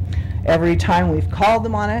 Every time we've called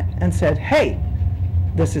them on it and said, hey,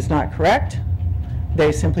 this is not correct,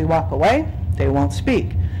 they simply walk away. They won't speak.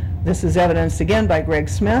 This is evidenced again by Greg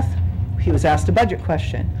Smith. He was asked a budget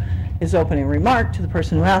question. His opening remark to the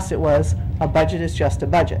person who asked it was, a budget is just a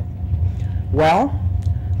budget. Well,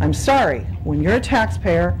 I'm sorry, when you're a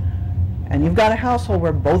taxpayer and you've got a household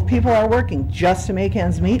where both people are working just to make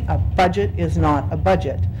ends meet, a budget is not a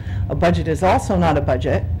budget. A budget is also not a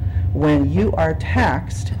budget when you are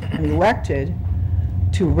taxed and elected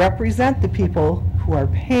to represent the people who are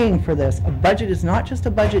paying for this. A budget is not just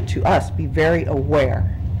a budget to us. Be very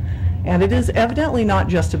aware. And it is evidently not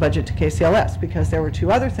just a budget to KCLS, because there were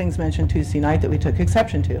 2 other things mentioned Tuesday night that we took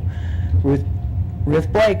exception to. Ruth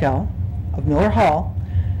Blako of Miller Hall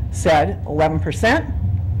said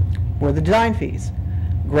 11% were the design fees.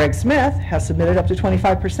 Greg Smith has submitted up to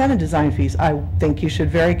 25% in design fees. I think you should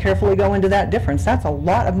very carefully go into that difference. That's a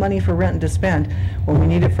lot of money for Renton to spend when we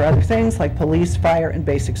need it for other things like police, fire, and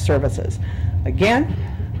basic services. Again,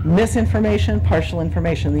 misinformation, partial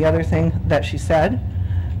information. The other thing that she said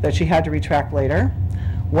that she had to retract later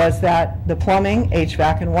was that the plumbing,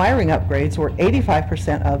 HVAC, and wiring upgrades were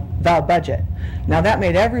 85% of the budget. Now that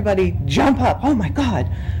made everybody jump up, oh my God,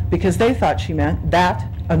 because they thought she meant that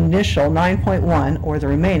initial 9.1 or the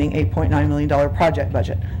remaining $8.9 million project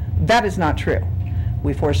budget. That is not true.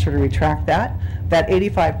 We forced her to retract that. That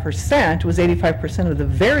 85% was 85% of the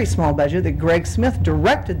very small budget that Greg Smith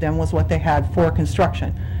directed them was what they had for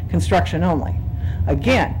construction only.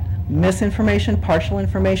 Again, misinformation, partial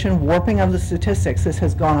information, warping of the statistics. This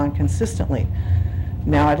has gone on consistently.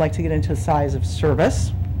 Now I'd like to get into size of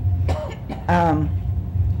service.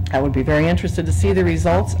 I would be very interested to see the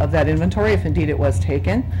results of that inventory if indeed it was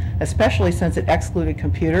taken, especially since it excluded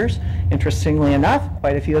computers. Interestingly enough,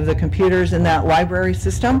 quite a few of the computers in that library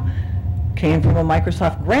system came from a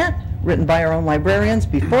Microsoft grant written by our own librarians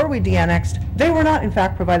before we de-annexed. They were not in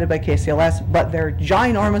fact provided by KCLS, but their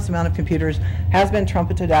ginormous amount of computers has been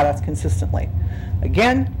trumpeted at us consistently.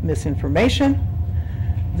 Again, misinformation.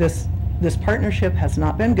 This partnership has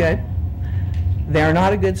not been good. They're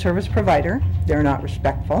not a good service provider. They're not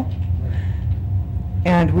respectful.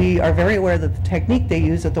 And we are very aware that the technique they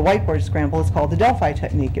use at the whiteboard scramble is called the Delphi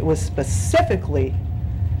technique. It was specifically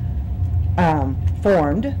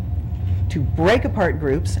formed to break apart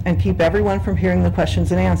groups and keep everyone from hearing the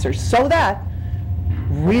questions and answers so that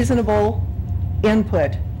reasonable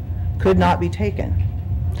input could not be taken.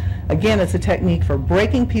 Again, it's a technique for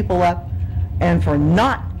breaking people up and for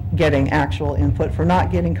not getting actual input, for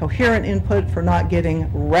not getting coherent input, for not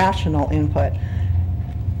getting rational input.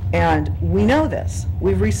 And we know this.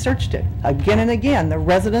 We've researched it again and again. The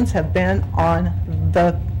residents have been on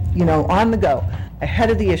the, on the go, ahead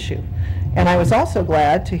of the issue. And I was also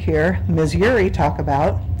glad to hear Ms. Uri talk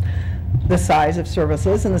about the size of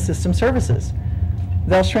services and the system services.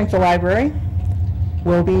 They'll shrink the library,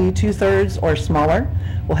 will be 2/3 or smaller.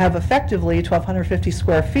 We'll have effectively 1,250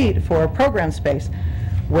 square feet for program space.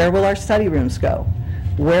 Where will our study rooms go?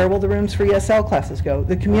 Where will the rooms for ESL classes go?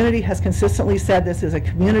 The community has consistently said this is a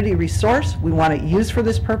community resource. We want it used for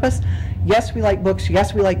this purpose. Yes, we like books.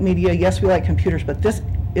 Yes, we like media. Yes, we like computers. But this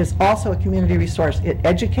is also a community resource. It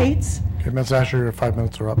educates. Okay, Ms. Asher, your 5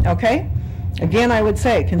 minutes are up. Okay. Again, I would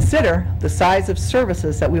say consider the size of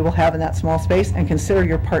services that we will have in that small space, and consider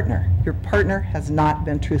your partner. Your partner has not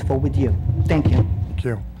been truthful with you. Thank you. Thank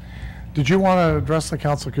you. Did you want to address the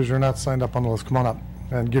council because you're not signed up on the list? Come on up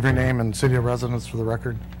and give your name and city of residence for the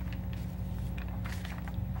record.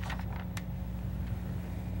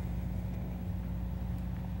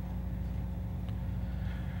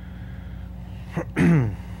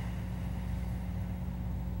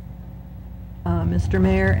 Mr.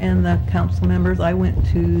 Mayor and the council members, I went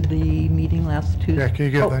to the meeting last Tuesday. Yeah, can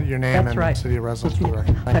you give your name and city of residence for the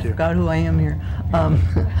record? Thank you. I forgot who I am here.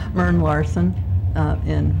 Mern Larson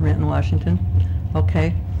in Renton, Washington.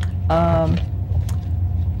 Okay. I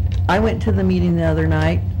went to the meeting the other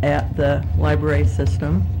night at the library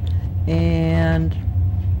system, and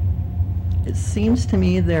it seems to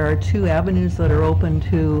me there are two avenues that are open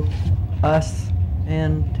to us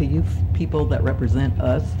and to you people that represent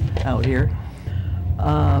us out here.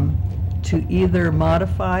 To either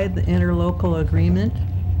modify the interlocal agreement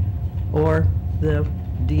or the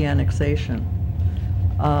de-annexation.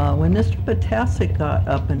 When Mr. Potasic got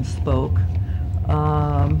up and spoke,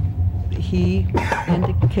 he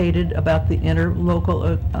indicated about the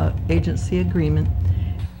interlocal agency agreement,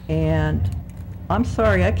 and I'm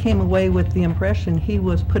sorry, I came away with the impression he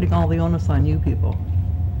was putting all the onus on you people,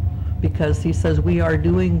 because he says we are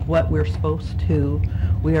doing what we're supposed to.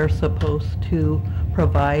 We are supposed to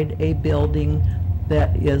provide a building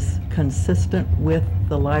that is consistent with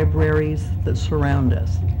the libraries that surround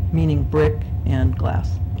us, meaning brick and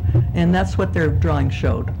glass. And that's what their drawing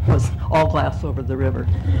showed, was all glass over the river.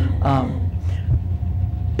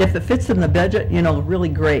 If it fits in the budget, really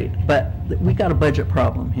great, but we got a budget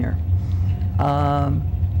problem here.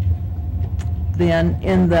 Then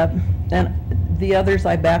the others,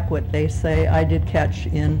 I back what they say. I did catch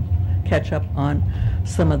up on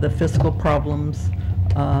some of the fiscal problems,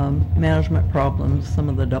 management problems, some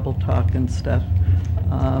of the double talk and stuff.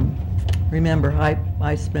 Remember,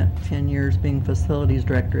 I spent 10 years being facilities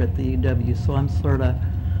director at the UW, so I'm sort of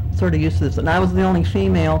used to this. And I was the only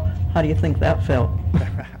female. How do you think that felt?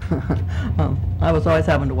 I was always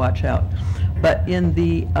having to watch out. But in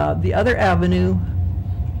the other avenue,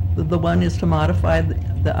 the one is to modify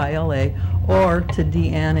the ILA or to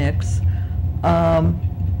de-annex.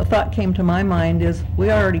 A thought came to my mind is we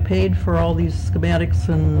already paid for all these schematics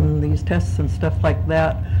and these tests and stuff like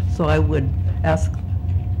that, so I would ask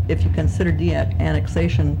if you consider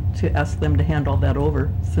de-annexation to ask them to hand all that over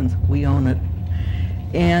since we own it.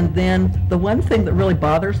 And then the one thing that really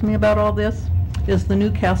bothers me about all this is the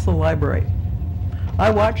Newcastle Library. I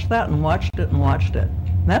watched that and watched it and watched it.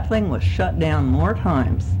 That thing was shut down more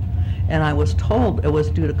times, and I was told it was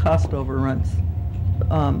due to cost overruns.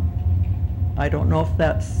 I don't know if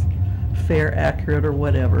that's fair, accurate, or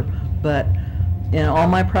whatever, but in all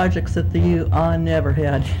my projects at the U, I never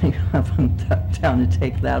had any of them down to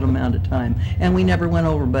take that amount of time. And we never went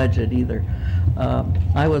over budget either.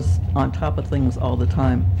 I was on top of things all the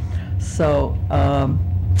time. So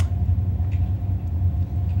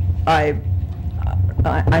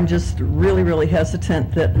I'm just really, really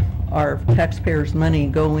hesitant that our taxpayers' money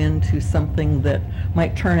go into something that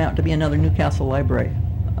might turn out to be another Newcastle Library.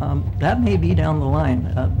 That may be down the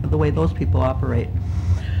line, the way those people operate.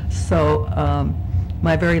 So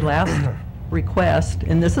my very last request,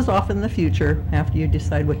 and this is off in the future after you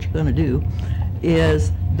decide what you're going to do,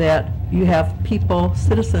 is that you have people,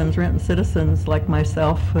 citizens, Renton citizens like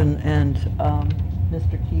myself and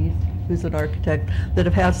Mr. Keys, who's an architect, that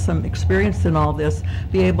have had some experience in all this,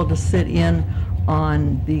 be able to sit in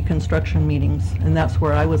on the construction meetings. And that's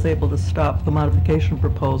where I was able to stop the modification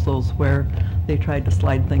proposals where they tried to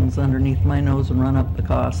slide things underneath my nose and run up the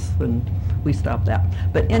costs, and we stopped that.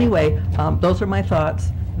 But anyway, those are my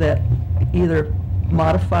thoughts, that either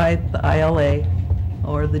modify the ILA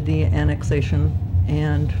or the de-annexation,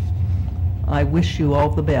 and I wish you all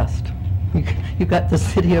the best. you got the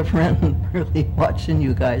city of Renton really watching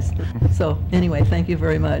you guys. So anyway, thank you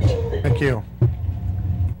very much. Thank you.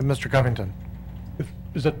 And Mr. Covington.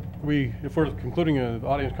 If we're concluding an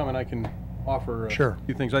audience comment, I can offer Sure. a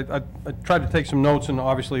few things. I tried to take some notes, and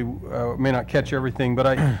obviously may not catch everything,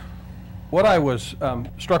 but what I was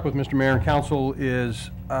struck with, Mr. Mayor and Council, is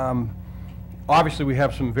obviously we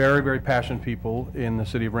have some very, very passionate people in the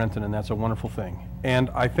city of Renton, and that's a wonderful thing. And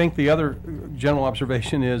I think the other general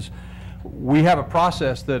observation is we have a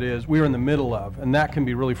process that we're in the middle of, and that can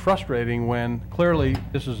be really frustrating when clearly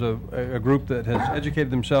this is a group that has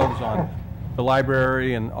educated themselves on the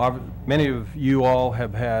library, and many of you all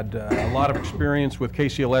have had a lot of experience with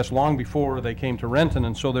KCLS long before they came to Renton,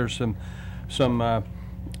 and so there's some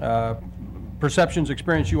perceptions,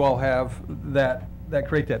 experience you all have that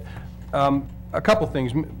create that. A couple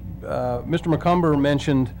things. Mr. McCumber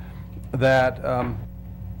mentioned that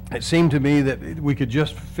it seemed to me that we could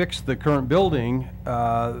just fix the current building,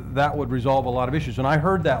 that would resolve a lot of issues. And I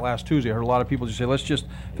heard that last Tuesday. I heard a lot of people just say, let's just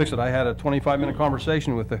fix it. I had a 25-minute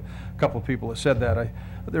conversation with a couple of people that said that.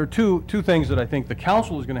 There are two things that I think the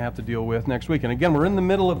council is going to have to deal with next week. And again, we're in the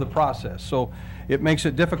middle of the process, so it makes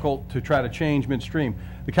it difficult to try to change midstream.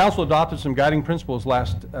 The council adopted some guiding principles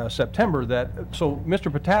last September so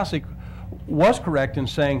Mr. Potasic was correct in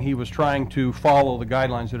saying he was trying to follow the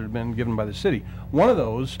guidelines that had been given by the city. One of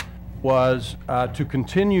those was to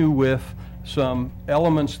continue with some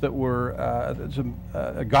elements that were some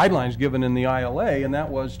guidelines given in the ILA, and that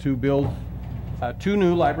was to build 2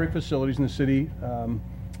 new library facilities in the city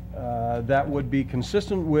that would be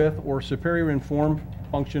consistent with or superior in form,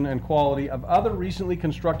 function, and quality of other recently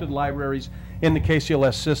constructed libraries in the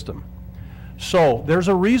KCLS system. So there's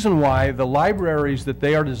a reason why the libraries that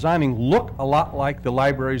they are designing look a lot like the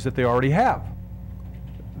libraries that they already have.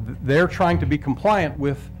 They're trying to be compliant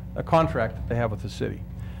with a contract that they have with the city.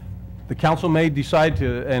 The council may decide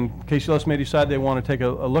to, and KCLS may decide they want to take a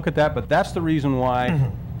look at that, but that's the reason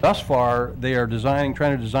why thus far they are trying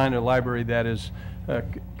to design a library that is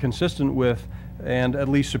consistent with and at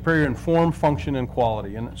least superior in form, function, and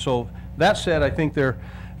quality. And so that said, I think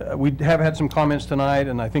we have had some comments tonight,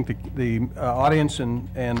 and I think the audience and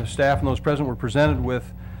the staff and those present were presented with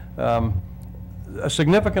a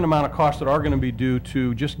significant amount of costs that are going to be due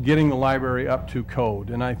to just getting the library up to code.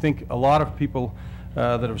 And I think a lot of people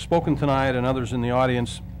that have spoken tonight and others in the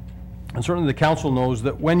audience, and certainly the council knows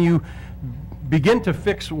that when you begin to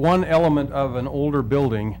fix one element of an older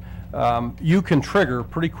building, you can trigger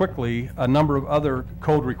pretty quickly a number of other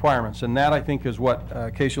code requirements, and that I think is what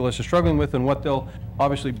KCLS is struggling with, and what they'll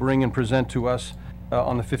obviously bring and present to us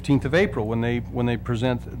on the 15th of April when they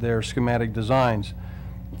present their schematic designs.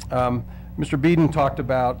 Mr. Beeden talked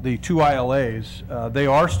about the 2 ILAs. They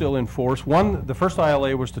are still in force. The first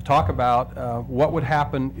ILA was to talk about what would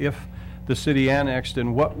happen if the city annexed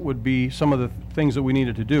and what would be some of the things that we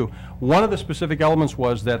needed to do. One of the specific elements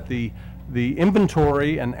was that the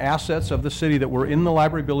inventory and assets of the city that were in the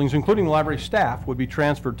library buildings, including the library staff, would be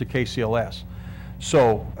transferred to KCLS.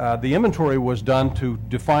 So the inventory was done to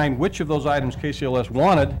define which of those items KCLS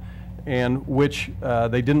wanted and which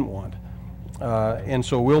they didn't want. And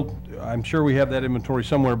so I'm sure we have that inventory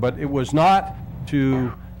somewhere, but it was not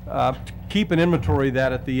to keep an inventory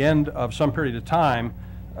that at the end of some period of time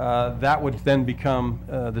that would then become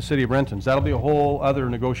the city of Renton's. That'll be a whole other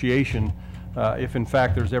negotiation if in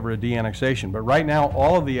fact there's ever a de-annexation. But right now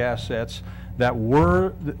all of the assets that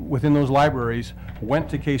were within those libraries went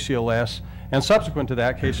to KCLS, and subsequent to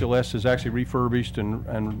that KCLS has actually refurbished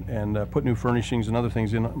and put new furnishings and other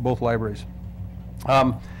things in both libraries.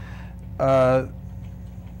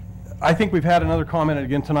 I think we've had another comment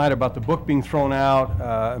again tonight about the book being thrown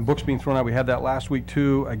out, and books being thrown out. We had that last week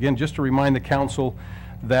too. Again, just to remind the council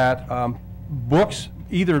that books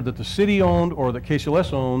either that the city owned or that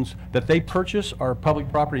KCLS owns that they purchase are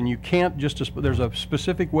public property, and you can't just, there's a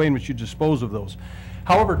specific way in which you dispose of those.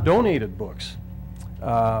 However, donated books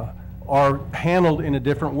are handled in a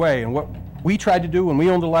different way, and what we tried to do when we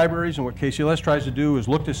owned the libraries and what KCLS tries to do is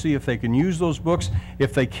look to see if they can use those books.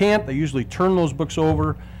 If they can't, they usually turn those books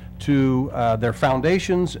over to their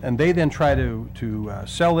foundations, and they then try to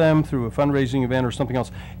sell them through a fundraising event or something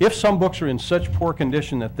else. If some books are in such poor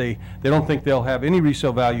condition that they don't think they'll have any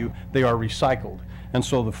resale value, they are recycled. And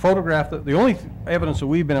so the photograph, the only evidence that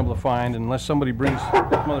we've been able to find, unless somebody brings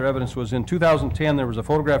some other evidence, was in 2010 there was a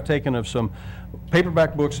photograph taken of some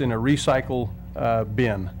paperback books in a recycle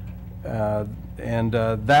bin. That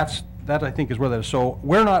I think is where that is. So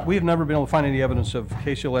we've never been able to find any evidence of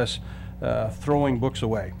KCLS throwing books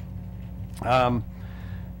away.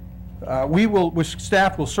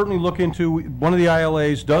 Staff will certainly look into, one of the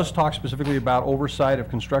ILAs does talk specifically about oversight of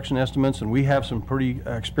construction estimates, and we have some pretty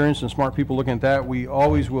experienced and smart people looking at that. We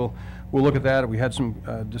always will look at that. We had some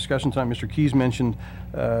discussion time. Mr. Keys mentioned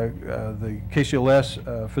the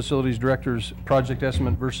KCLS Facilities Director's project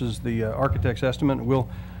estimate versus the architect's estimate. We'll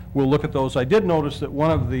look at those. I did notice that one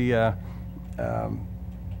of the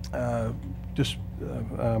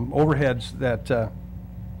overheads that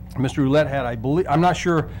Mr. Roulette had, I believe, I'm not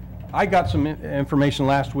sure, I got some information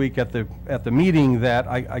last week at the meeting that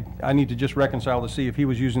I need to just reconcile to see if he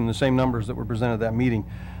was using the same numbers that were presented at that meeting.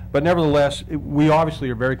 But nevertheless, we obviously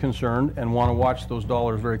are very concerned and want to watch those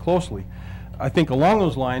dollars very closely. I think along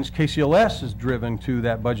those lines, KCLS is driven to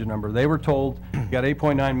that budget number. They were told you got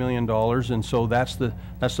 $8.9 million, and so that's the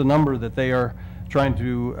number that they are trying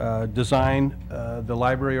to design the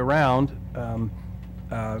library around.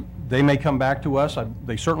 They may come back to us.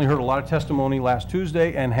 They certainly heard a lot of testimony last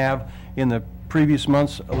Tuesday and have in the previous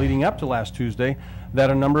months leading up to last Tuesday that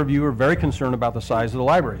a number of you are very concerned about the size of the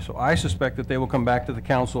library. So I suspect that they will come back to the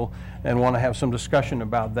council and want to have some discussion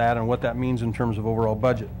about that and what that means in terms of overall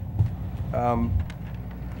budget. All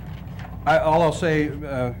I'll say,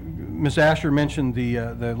 Ms. Asher mentioned the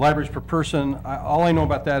libraries per person. All I know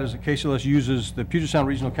about that is that KCLS uses the Puget Sound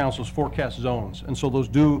Regional Council's forecast zones, and so those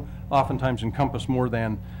do oftentimes encompass more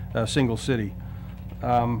than a single city.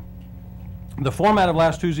 The format of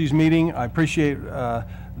last Tuesday's meeting, I appreciate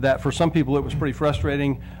that for some people it was pretty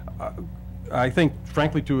frustrating. I think,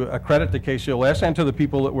 frankly, to a credit to KCLS and to the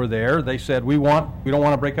people that were there, they said we don't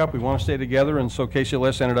want to break up, we want to stay together, and so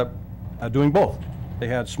KCLS ended up doing both. They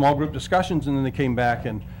had small group discussions, and then they came back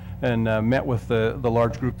and met with the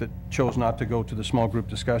large group that chose not to go to the small group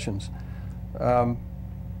discussions.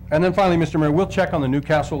 And then finally, Mr. Mayor, we'll check on the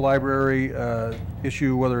Newcastle Library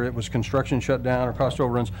issue, whether it was construction shutdown or cost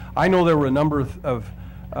overruns. I know there were a number of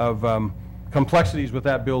complexities with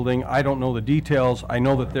that building. I don't know the details. I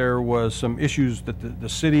know that there was some issues that the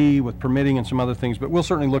city with permitting and some other things, but we'll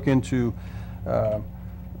certainly look into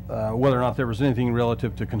whether or not there was anything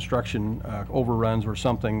relative to construction overruns or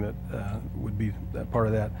something that would be that part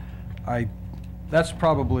of that. That's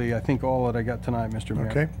probably, I think, all that I got tonight, Mr. Mayor.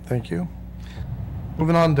 Okay, thank you.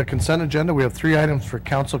 Moving on to consent agenda, we have 3 items for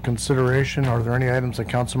council consideration. Are there any items that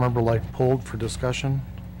council member would like pulled for discussion?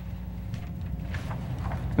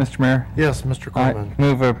 Mr. Mayor? Yes, Mr. Corman. I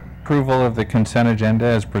move approval of the consent agenda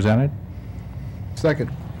as presented. Second.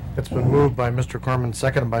 It's been moved by Mr. Corman,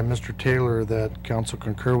 seconded by Mr. Taylor, that council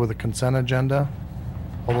concur with the consent agenda.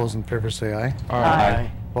 All those in favor say aye. Aye.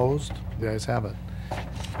 Opposed? The ayes have it.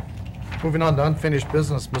 Moving on to unfinished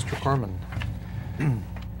business, Mr. Corman.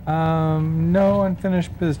 No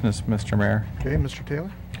unfinished business, Mr. Mayor. Okay, Mr. Taylor?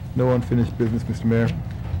 No unfinished business, Mr. Mayor.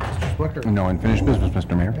 Mr. Swicker? No unfinished business,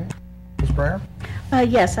 Mr. Mayor. Okay. Ms. Breyer?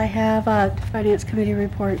 Yes, I have a Finance Committee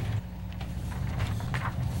report.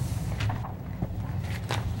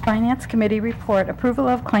 Finance Committee report, approval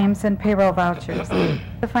of claims and payroll vouchers.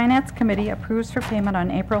 The Finance Committee approves for payment on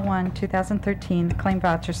April 1, 2013, the claim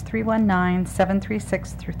vouchers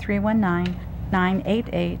 319-736 through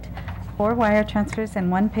 319-988, 4 wire transfers and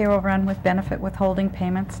 1 payroll run with benefit withholding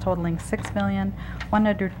payments totaling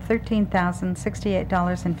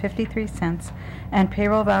 $6,113,068.53, and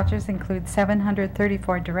payroll vouchers include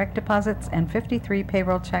 734 direct deposits and 53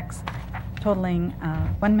 payroll checks totaling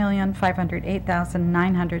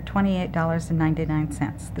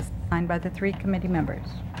 $1,508,928.99. This is signed by the 3 committee members.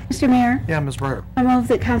 Mr. Mayor? Yeah, Ms. Breyer. I move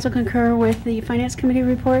that council concur with the Finance Committee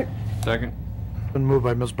report. Second. Been moved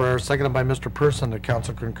by Ms. Breyer, seconded by Mr. Person, that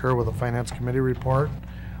council concur with the Finance Committee report.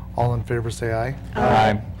 All in favor say aye.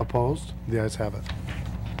 Aye. Opposed? The ayes have it.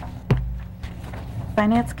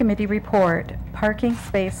 Finance Committee report, parking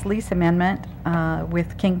space lease amendment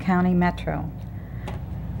with King County Metro.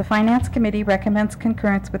 The Finance Committee recommends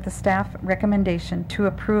concurrence with the staff recommendation to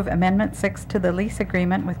approve Amendment 6 to the lease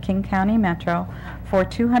agreement with King County Metro for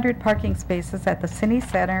 200 parking spaces at the City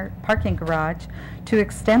Center parking garage to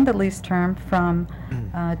extend the lease term from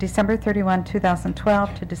December 31,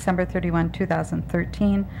 2012 to December 31,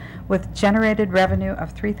 2013 with generated revenue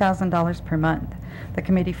of $3,000 per month. The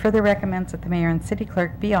committee further recommends that the mayor and city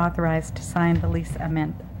clerk be authorized to sign the lease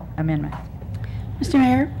amendment. Mr.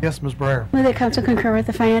 Mayor? Yes, Ms. Breyer. Move that council concur with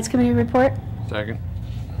the Finance Committee report. Second.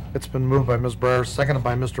 It's been moved by Ms. Breyer, seconded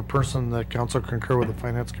by Mr. Person, that council concur with the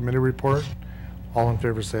Finance Committee report. All in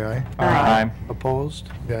favor say aye. Aye. Opposed?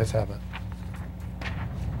 The ayes have it.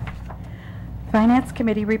 Finance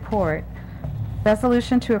Committee report,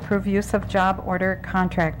 resolution to approve use of job order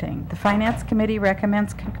contracting. The Finance Committee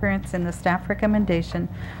recommends concurrence in the staff recommendation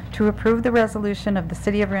to approve the resolution of the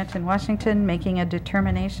City of Renton, Washington, making a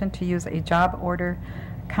determination to use a job order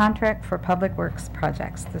contract for public works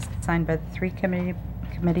projects. This is signed by the three committee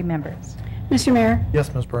members. Mr. Mayor,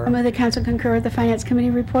 Yes, Ms. Breyer. I move the council concur with the Finance Committee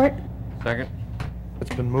report. Second.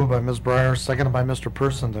 It's been moved by Ms. Breyer, seconded by Mr.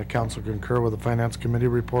 Person, that council concur with the Finance Committee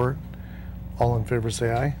report. All in favor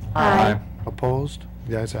say aye. Aye. Opposed?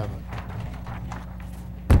 The ayes have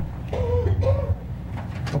it.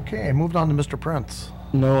 Okay, moved on to Mr. Prince.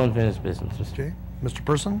 No unfinished business, Mr. Okay, Mr.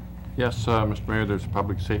 Person? Yes, Mr. Mayor, there's a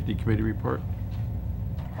Public Safety Committee report.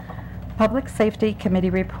 Public Safety Committee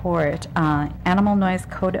report, Animal Noise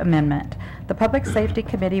Code Amendment. The Public Safety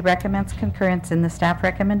Committee recommends concurrence in the staff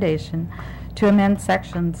recommendation to amend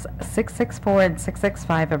sections 664 and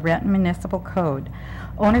 665 of Renton Municipal Code.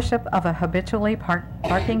 Ownership of a habitually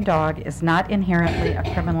barking dog is not inherently a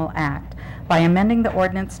criminal act. By amending the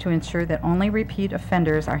ordinance to ensure that only repeat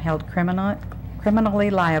offenders are held criminally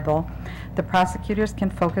liable, the prosecutors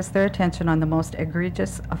can focus their attention on the most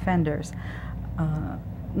egregious offenders,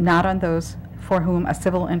 not on those for whom a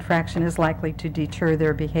civil infraction is likely to deter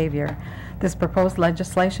their behavior. This proposed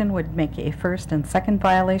legislation would make a first and second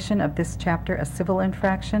violation of this chapter a civil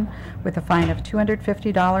infraction with a fine of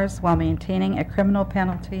 $250 while maintaining a criminal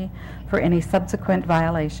penalty for any subsequent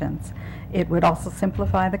violations. It would also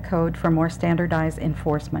simplify the code for more standardized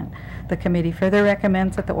enforcement. The committee further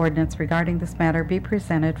recommends that the ordinance regarding this matter be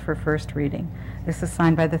presented for first reading. This is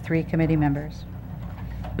signed by the three committee members.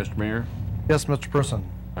 Mr. Mayor, Yes, Mr. Person.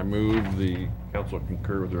 I move the council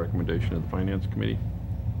concur with the recommendation of the Finance Committee.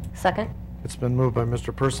 Second? It's been moved by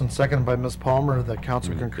Mr. Person, seconded by Ms. Palmer, that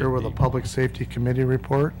council concur with the Public Safety Committee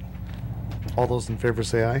report. All those in favor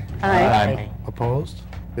say aye. Aye. Opposed?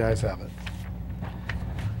 The ayes have it.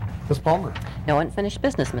 Ms. Palmer. No unfinished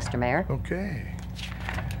business, Mr. Mayor. Okay.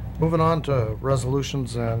 Moving on to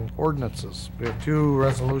resolutions and ordinances. We have two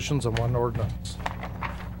resolutions and one ordinance.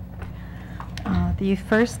 The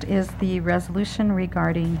first is the resolution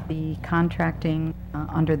regarding the contracting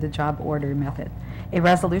under the job order method. A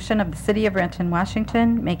resolution of the City of Renton,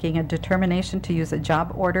 Washington, making a determination to use a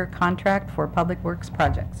job order contract for public works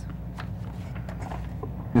projects.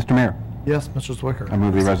 Mr. Mayor, Yes, Mr. Zwicker. I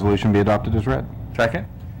move the resolution be adopted as read. Second.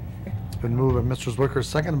 It's been moved by Mr. Zwicker,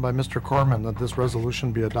 seconded by Mr. Corman, that this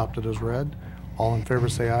resolution be adopted as read. All in favor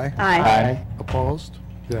say aye. Aye. Opposed?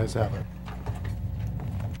 The ayes have it.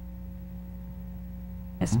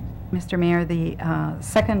 Mr. Mayor, the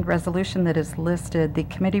second resolution that is listed, the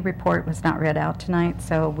committee report was not read out tonight,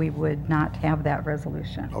 so we would not have that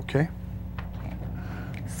resolution. Okay.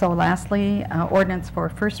 So lastly, ordinance for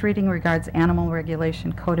first reading regards Animal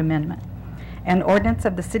Regulation Code Amendment. An ordinance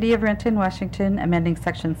of the City of Renton, Washington, amending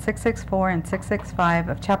Section 664 and 665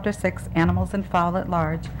 of Chapter 6, Animals and Fowl at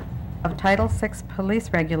Large, of Title 6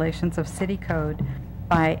 Police Regulations of City Code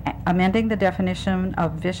by amending the definition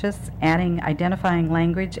of vicious, adding identifying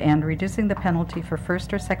language, and reducing the penalty for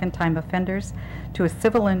first or second time offenders to a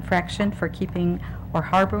civil infraction for keeping or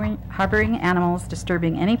harboring animals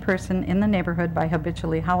disturbing any person in the neighborhood by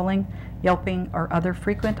habitually howling, yelping, or other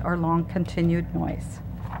frequent or long continued noise.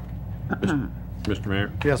 Mr.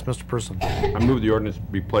 Mayor, Yes, Mr. Person. I move the ordinance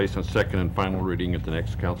be placed on second and final reading at the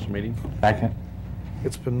next council meeting. Second.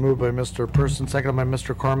 It's been moved by Mr. Person, seconded by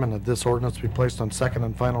Mr. Corman, that this ordinance be placed on second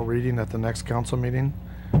and final reading at the next council meeting.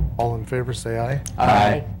 All in favor say aye.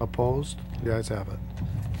 Aye. Opposed? The ayes have it.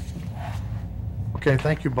 Okay,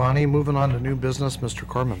 thank you, Bonnie. Moving on to new business, Mr.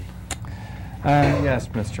 Corman. Yes,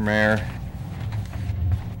 Mr. Mayor.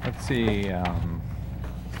 Let's see, I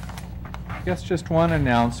guess just one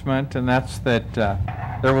announcement, and that's that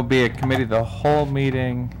there will be a committee of the whole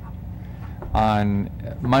meeting on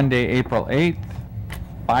Monday, April 8th,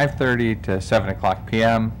 5:30 to 7 o'clock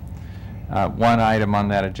p.m. One item on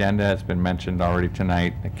that agenda has been mentioned already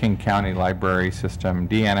tonight, the King County Library System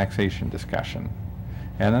de-annexation discussion.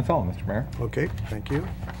 And that's all, Mr. Mayor. Okay, thank you.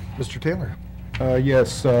 Mr. Taylor.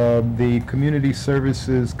 Yes, the Community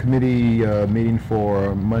Services Committee meeting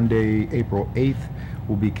for Monday, April 8th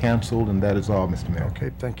will be canceled, and that is all, Mr. Mayor.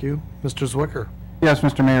 Okay, thank you. Mr. Zwicker. Yes,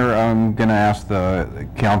 Mr. Mayor, I'm going to ask the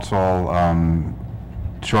council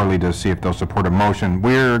shortly to see if they'll support a motion.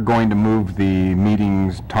 We're going to move the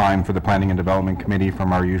meetings time for the Planning and Development Committee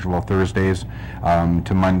from our usual Thursdays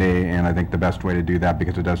to Monday, and I think the best way to do that,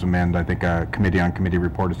 because it does amend, I think, a committee-on-committee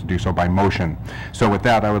report, is to do so by motion. So with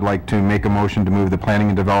that, I would like to make a motion to move the Planning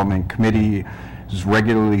and Development Committee's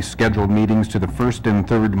regularly scheduled meetings to the first and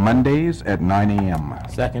third Mondays at 9 a.m.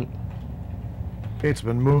 Second. Okay, it's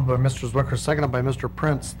been moved by Mr. Zwicker, seconded by Mr.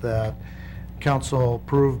 Prince, that council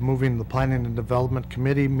approve moving the Planning and Development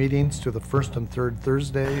Committee meetings to the first and third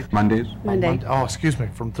Thursday. Mondays? Monday. Oh, excuse me,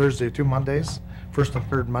 from Thursday to Mondays, first and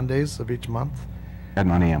third Mondays of each month. At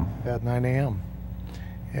 9 a.m. At 9 a.m.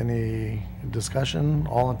 Any discussion?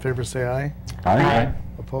 All in favor say aye. Aye.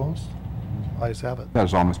 Opposed? Ayes have it. That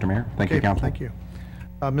is all, Mr. Mayor. Thank you, Okay, council. Thank you.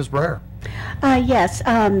 Ms. Breyer? Yes,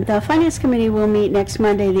 the Finance Committee will meet next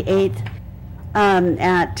Monday, the 8th,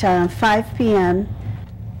 at 5 p.m.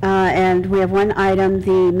 And we have one item,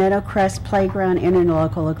 the Meadowcrest Playground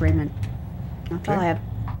Interlocal Agreement. That's all I have.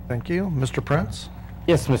 Thank you. Mr. Prince?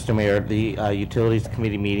 Yes, Mr. Mayor, the Utilities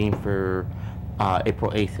Committee meeting for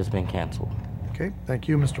April 8th has been canceled. Okay, thank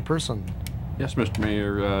you. Mr. Person? Yes, Mr.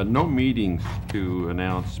 Mayor, no meetings to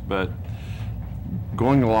announce, but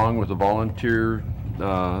going along with the volunteer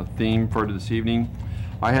theme for this evening,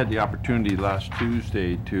 I had the opportunity last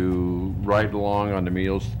Tuesday to ride along on the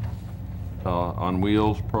Meals on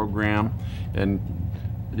Wheels program, and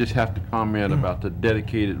I just have to comment about the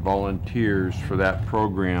dedicated volunteers for that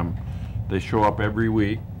program. They show up every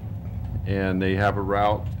week, and they have a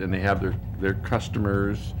route, and they have their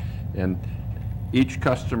customers, and each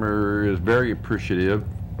customer is very appreciative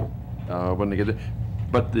when they get it.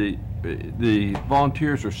 But the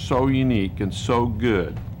volunteers are so unique and so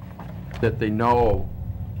good that they know,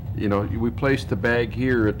 you know, we place the bag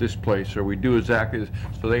here at this place, or we do exactly this.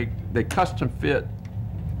 So they custom fit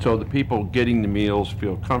so the people getting the meals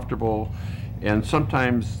feel comfortable. And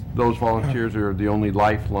sometimes those volunteers are the only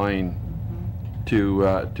lifeline to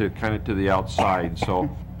kind of to the outside. So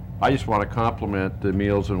I just want to compliment the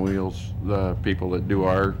Meals on Wheels, the people that do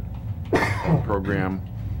our program,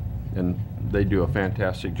 and they do a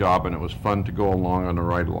fantastic job, and it was fun to go along on the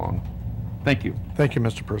ride along. Thank you. Thank you,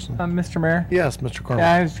 Mr. Person. Mr. Mayor? Yes, Mr. Cornwell.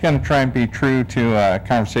 Yeah, I was going to try and be true to a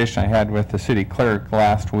conversation I had with the city clerk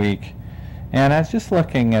last week. And I was just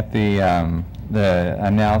looking at the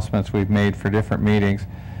announcements we've made for different meetings,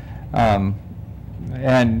 and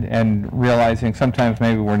realizing sometimes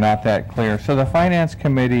maybe we're not that clear. So the Finance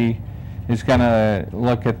Committee is going to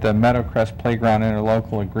look at the Meadowcrest Playground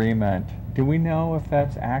Interlocal Agreement. Do we know if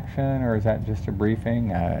that's action, or is that just a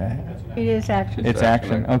briefing? It is action. It's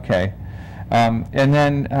action, okay. And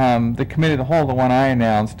then the Committee of the Whole, the one I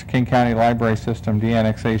announced, King County Library System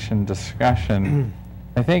de-annexation discussion.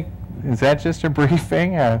 I think, is that just a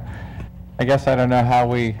briefing? I guess I don't know how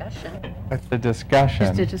we... The discussion.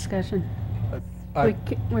 Just a discussion.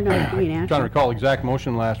 We're not doing action. I'm trying to recall the exact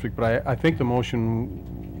motion last week, but I think the motion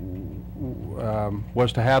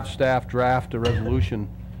was to have staff draft a resolution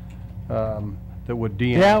that would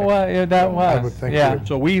de-annex. Yeah, well, yeah, that was. I would think yeah.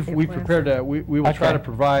 So we've prepared that. We will try to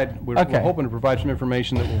provide. We're hoping to provide some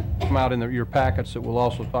information that will come out in your packets that will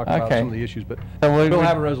also talk about some of the issues. But so we'll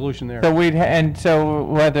have a resolution there. So so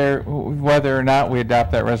whether or not we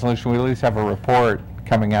adopt that resolution, we at least have a report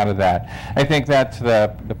coming out of that. I think that's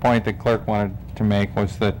the point the clerk wanted to make,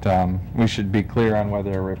 was that we should be clear on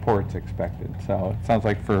whether a report's expected. So it sounds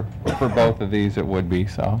like for both of these it would be.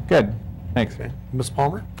 So good. Thanks. Okay. Ms.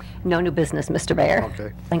 Palmer? No new business, Mr. Mayor.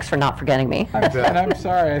 Okay. Thanks for not forgetting me. I'm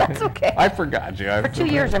sorry. That's okay. I forgot you. For 2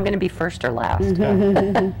 years, I'm going to be first or last.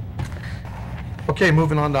 Okay,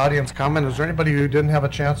 moving on to audience comment. Is there anybody who didn't have a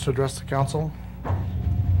chance to address the council?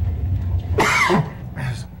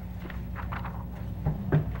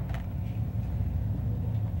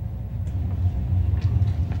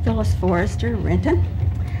 Phyllis Forrester, Renton.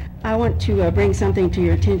 I want to bring something to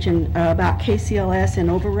your attention about KCLS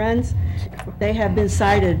and overruns. They have been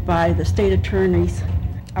cited by the state attorney's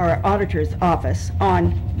or auditor's office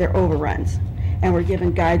on their overruns, and we're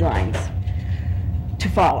given guidelines to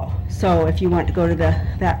follow. So if you want to go to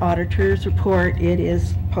that auditor's report, it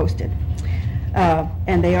is posted.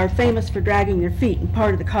 And they are famous for dragging their feet, and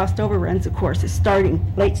part of the cost overruns, of course, is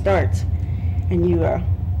late starts, and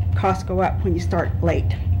costs go up when you start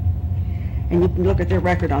late. And you can look at their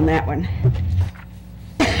record on that one.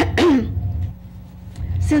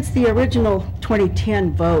 Since the original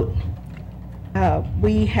 2010 vote,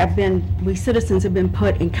 we citizens have been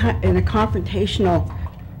put in a confrontational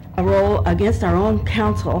role against our own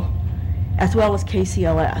council, as well as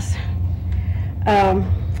KCLS.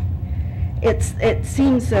 It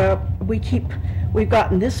seems we've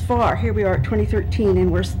gotten this far. Here we are at 2013,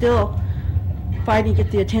 and we're still fighting to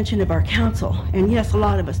get the attention of our council. And yes, a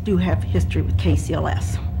lot of us do have history with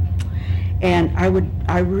KCLS. And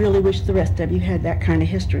I really wish the rest of you had that kind of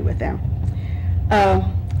history with them.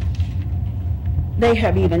 They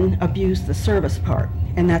have even abused the service part,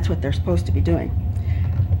 and that's what they're supposed to be doing.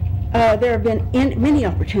 There have been many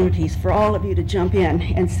opportunities for all of you to jump in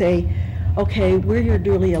and say, okay, we're your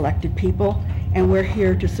duly elected people, and we're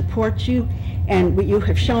here to support you, and you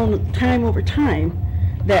have shown time over time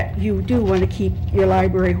that you do want to keep your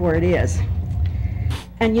library where it is.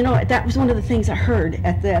 And you know, that was one of the things I heard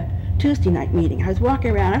at the Tuesday night meeting. I was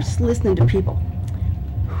walking around, I was just listening to people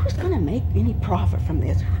who's going to make any profit from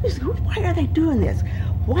this? Why are they doing this?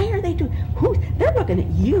 Why are they doing? They're looking at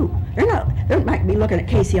you. They might be looking at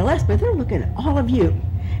KCLS, but they're looking at all of you,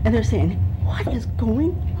 and they're saying, what is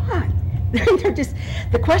going on? They're just,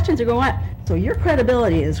 the questions are going on. So your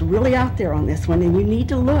credibility is really out there on this one, and you need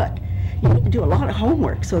to look. You need to do a lot of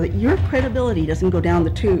homework so that your credibility doesn't go down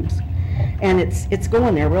the tubes. And it's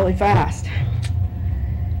going there really fast.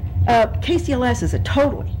 KCLS is a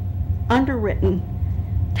totally underwritten,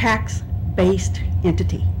 tax-based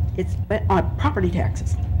entity. It's on property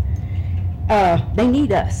taxes. They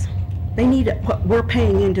need us. They need what we're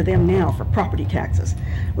paying into them now for property taxes,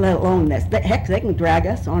 let alone this. Heck, they can drag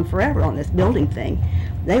us on forever on this building thing.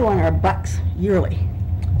 They want our bucks yearly,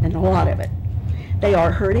 and a lot of it. They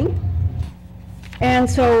are hurting, and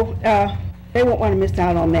so they won't want to miss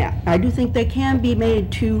out on that. I do think they can be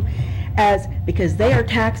made to, because they are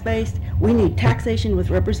tax-based, we need taxation with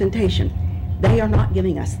representation. They are not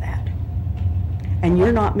giving us that. And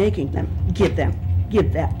you're not making them give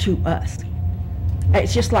that to us.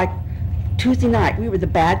 It's just like Tuesday night, we were the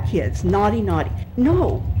bad kids, naughty.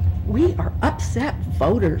 No, we are upset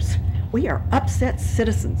voters. We are upset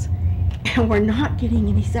citizens. And we're not getting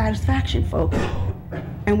any satisfaction, folks.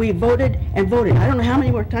 And we voted and voted. I don't know how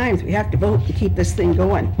many more times we have to vote to keep this thing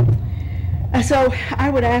going. So I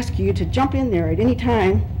would ask you to jump in there at any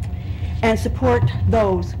time and support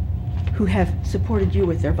those who have supported you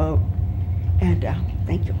with their vote. And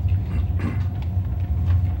thank you.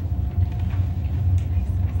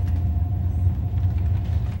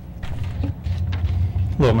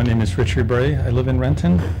 Hello, my name is Richard Bray. I live in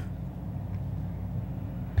Renton.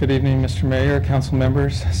 Good evening, Mr. Mayor, council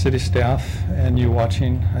members, city staff, and you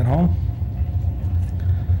watching at home.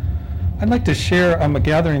 I'd like to share a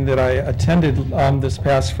gathering that I attended this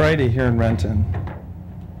past Friday here in Renton.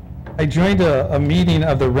 I joined a meeting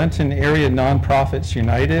of the Renton Area Nonprofits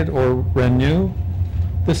United, or RENU.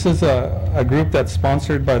 This is a group that's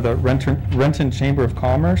sponsored by the Renton Chamber of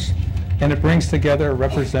Commerce, and it brings together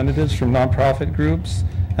representatives from nonprofit groups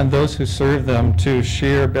and those who serve them to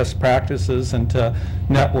share best practices and to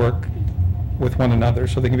network with one another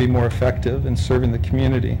so they can be more effective in serving the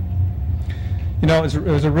community. You know, it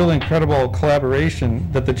was a really incredible collaboration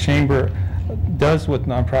that the Chamber does with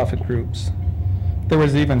nonprofit groups. There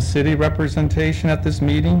was even city representation at this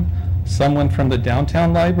meeting, someone from the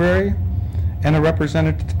downtown library, and a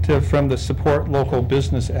representative from the Support Local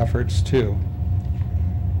Business efforts too.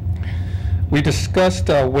 We discussed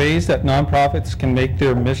ways that nonprofits can make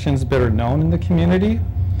their missions better known in the community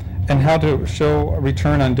and how to show a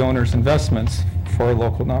return on donors' investments for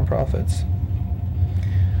local nonprofits.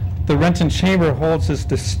 The Renton Chamber holds this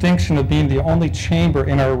distinction of being the only chamber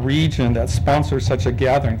in our region that sponsors such a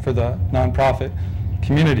gathering for the nonprofit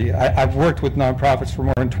community. I've worked with nonprofits for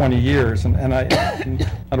more than 20 years, and I'm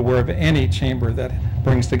not aware of any chamber that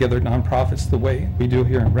brings together nonprofits the way we do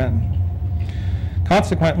here in Renton.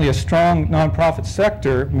 Consequently, a strong nonprofit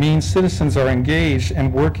sector means citizens are engaged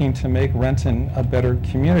and working to make Renton a better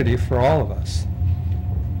community for all of us.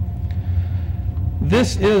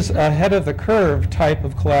 This is a ahead-of-the-curve type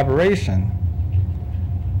of collaboration,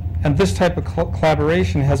 and this type of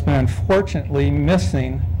collaboration has been unfortunately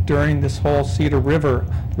missing during this whole Cedar River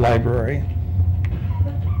Library.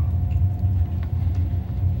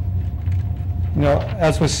 You know,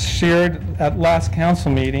 as was shared at last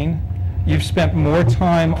council meeting, you've spent more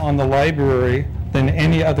time on the library than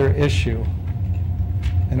any other issue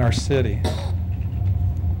in our city.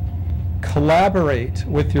 Collaborate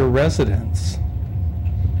with your residents.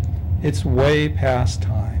 It's way past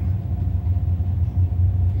time.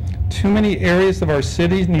 Too many areas of our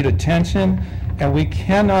city need attention, and we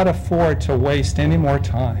cannot afford to waste any more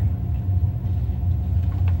time.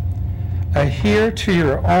 Adhere to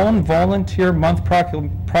your own Volunteer Month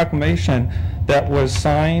proclamation that was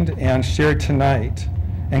signed and shared tonight,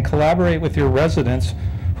 and collaborate with your residents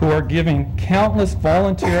who are giving countless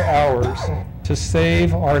volunteer hours to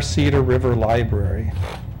save our Cedar River Library.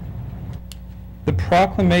 The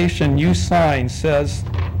proclamation you signed says,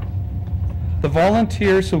 "The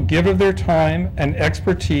volunteers who give of their time and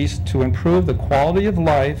expertise to improve the quality of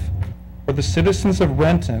life for the citizens of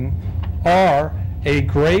Renton are a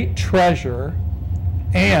great treasure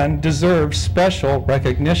and deserve special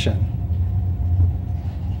recognition."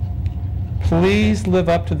 Please live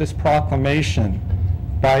up to this proclamation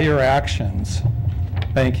by your actions.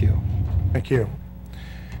 Thank you. Thank you.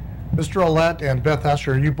 Mr. Olet and Beth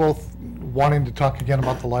Asher, are you both wanting to talk again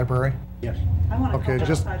about the library? Yes. I want to Okay, come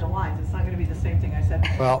just- outside the lines. It's not going to be the same thing I said.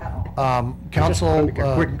 Well, council, Just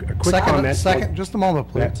a quick comment. second, just a moment,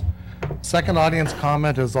 please. Second audience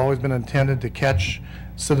comment has always been intended to catch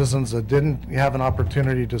citizens that didn't have an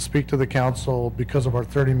opportunity to speak to the council because of our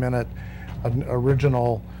 30-minute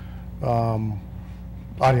original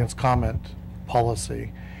audience comment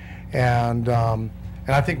policy. And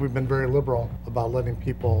I think we've been very liberal about letting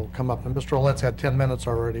people come up. And Mr. Ouellette's had 10 minutes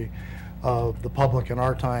already of the public in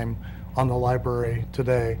our time on the library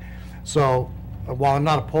today. So while I'm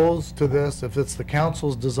not opposed to this, if it's the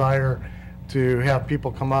council's desire to have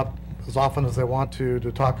people come up as often as they want to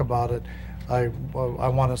talk about it, I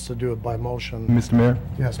want us to do it by motion. Mr. Mayor?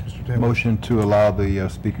 Yes, Mr. Taylor. Motion to allow the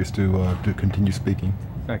speakers to continue speaking.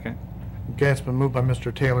 Second. Okay, it's been moved by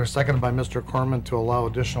Mr. Taylor, seconded by Mr. Corman to allow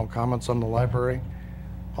additional comments on the library.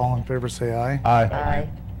 All in favor say aye. Aye. Aye.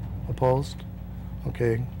 Opposed?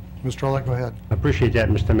 Okay. Mr. Ouellette, go ahead. I appreciate that,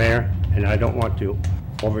 Mr. Mayor, and I don't want to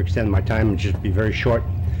overextend my time and just be very short.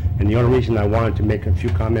 And the only reason I wanted to make a few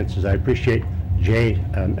comments is I appreciate Jay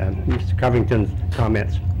and Mr. Covington's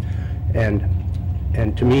comments.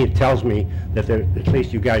 And to me, it tells me that at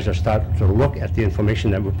least you guys are starting to look at the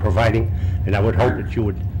information that we're providing, and I would hope that you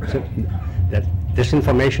would, that this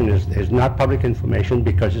information is not public information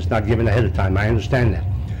because it's not given ahead of time. I understand that.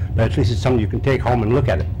 But at least it's something you can take home and look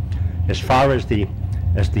at it. As far as the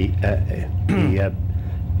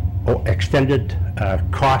extended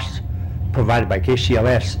costs provided by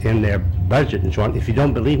KCLS in their budget and so on, if you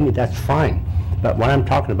don't believe me, that's fine. But what I'm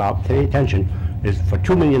talking about, pay attention, is for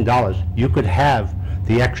 $2 million, you could have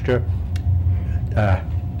the extra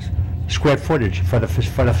square footage for the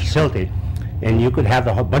facility, and you could have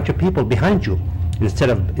a whole bunch of people behind you instead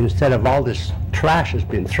of all this trash that's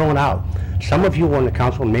been thrown out. Some of you on the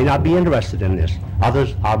council may not be interested in this.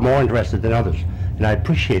 Others are more interested than others, and I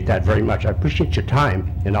appreciate that very much. I appreciate your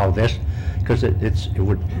time in all this, because it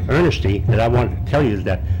would earnestly that I want to tell you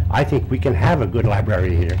that I think we can have a good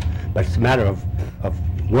library here, but it's a matter of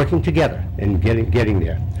working together and getting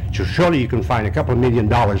there. So surely you can find a couple of $1 million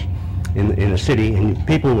in a city, and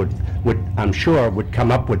people would I'm sure would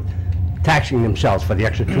come up with taxing themselves for the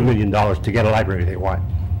extra $2 million to get a library they want.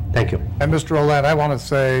 Thank you. And Mr. Ouellette, I want to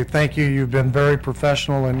say thank you. You've been very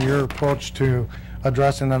professional in your approach to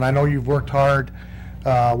addressing, and I know you've worked hard.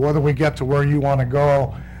 Whether we get to where you want to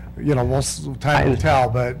go, you know, time will tell,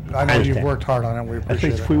 but I know you've worked hard on it. We appreciate it. At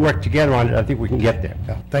least if we work together on it, I think we can get there.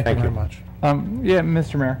 Yeah, thank you very much. Yeah,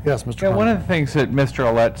 Mr. Mayor. Yes, Mr. Yeah, one Carmen. of the things that Mr.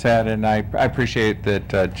 Ouellette said, and I appreciate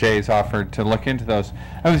that Jay's offered to look into those.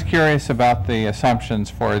 I was curious about the assumptions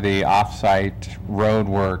for the off-site road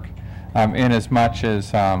work, in as much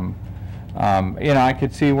as, you know, I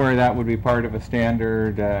could see where that would be part of a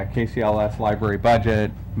standard KCLS library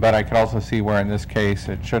budget, but I could also see where in this case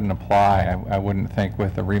it shouldn't apply, I wouldn't think,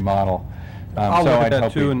 with the remodel. I'll look at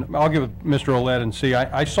that too, and I'll give Mr. Ouellette and see.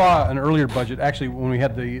 I saw an earlier budget, actually, when we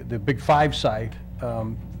had the Big Five site,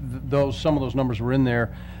 some of those numbers were in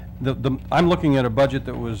there. I'm looking at a budget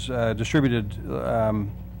that was distributed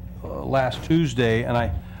last Tuesday, and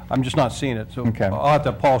I'm just not seeing it. So I'll have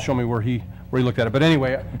to have Paul show me where he looked at it. But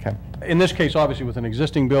anyway, in this case, obviously, with an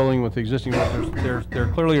existing building, with the existing,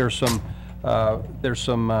 there clearly are some, there's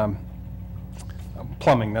some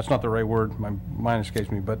plumbing. That's not the right word. My mind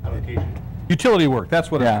escapes me, but utility work.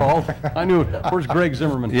 That's what it's called. I knew. Where's Greg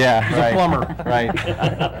Zimmerman? Yeah, he's right. a plumber.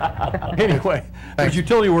 Right. Anyway, there's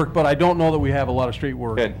utility work, but I don't know that we have a lot of street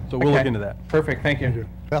work. Good. So we'll look into that. Perfect. Thank you.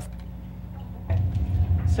 Beth?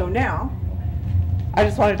 So now, I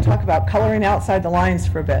just wanted to talk about coloring outside the lines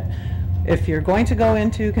for a bit. If you're going to go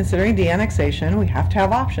into considering de-annexation, we have to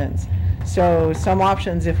have options. So some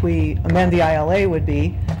options, if we amend the ILA, would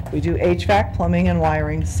be we do HVAC, plumbing, and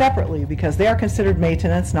wiring separately because they are considered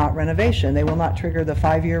maintenance, not renovation. They will not trigger the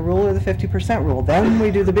 5-year rule or the 50% rule. Then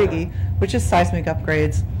we do the biggie, which is seismic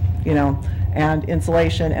upgrades, you know, and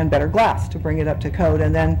insulation and better glass to bring it up to code,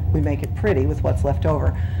 and then we make it pretty with what's left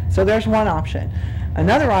over. So there's one option.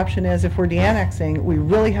 Another option is if we're de-annexing, we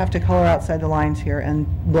really have to color outside the lines here and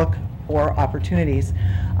look for opportunities.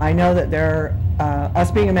 I know that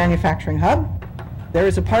us being a manufacturing hub, there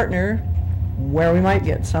is a partner where we might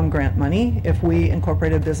get some grant money if we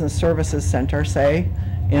incorporate a business services center, say,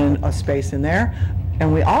 in a space in there.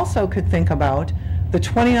 And we also could think about the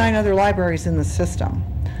 29 other libraries in the system.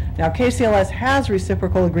 Now, KCLS has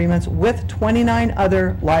reciprocal agreements with 29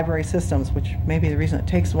 other library systems, which may be the reason it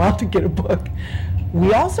takes a while to get a book.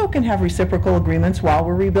 We also can have reciprocal agreements while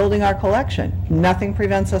we're rebuilding our collection. Nothing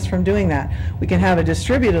prevents us from doing that. We can have a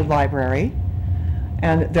distributed library,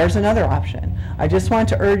 and there's another option. I just want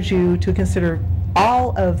to urge you to consider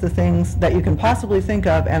all of the things that you can possibly think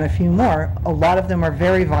of and a few more. A lot of them are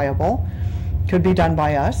very viable, could be done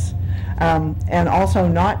by us, and also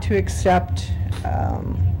not to accept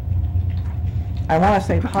I want to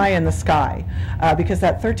say pie in the sky, because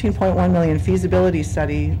that 13.1 million feasibility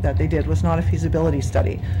study that they did was not a feasibility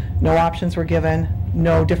study. No options were given,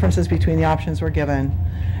 no differences between the options were given.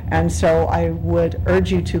 And so I would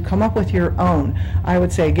urge you to come up with your own. I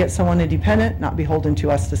would say get someone independent, not beholden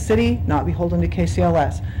to us, the city, not beholden to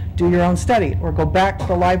KCLS. Do your own study, or go back to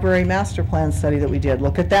the library master plan study that we did.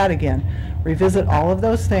 Look at that again. Revisit all of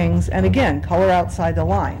those things, and again, color outside the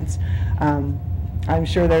lines. I'm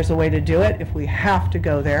sure there's a way to do it if we have to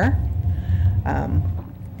go there.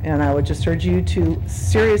 And I would just urge you to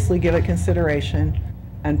seriously give it consideration,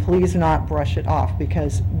 and please not brush it off,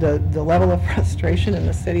 because the level of frustration in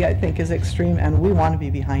the city, I think, is extreme, and we want to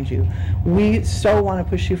be behind you. We so want to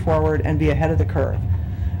push you forward and be ahead of the curve.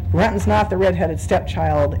 Renton's not the redheaded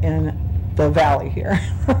stepchild in the valley here.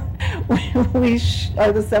 We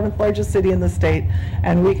are the 7th largest city in the state,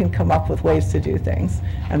 and we can come up with ways to do things,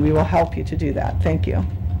 and we will help you to do that. Thank you.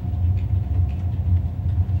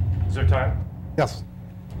 Is there time? Yes.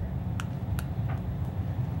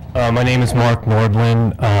 My name is Mark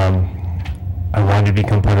Nordland. I wanted to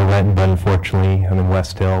become part of Renton, but unfortunately I'm in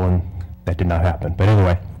West Hill, and that did not happen. But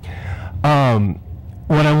anyway,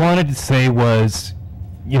 what I wanted to say was,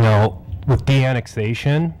 you know, with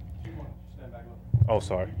de-annexation. Oh,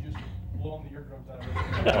 sorry.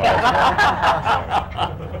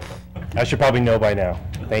 I should probably know by now.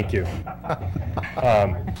 Thank you.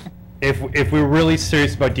 If we're really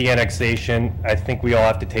serious about de-annexation, I think we all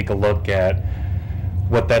have to take a look at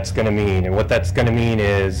what that's going to mean. And what that's going to mean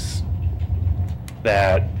is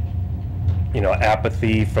that, you know,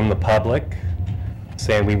 apathy from the public,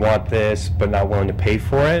 saying we want this but not willing to pay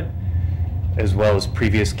for it, as well as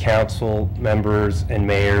previous council members and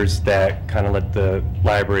mayors that kind of let the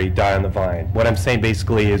library die on the vine. What I'm saying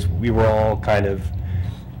basically is we were all kind of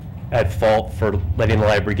at fault for letting the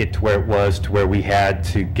library get to where it was, to where we had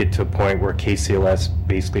to get to a point where KCLS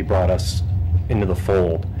basically brought us into the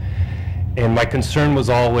fold. And my concern was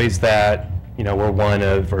always that, you know, we're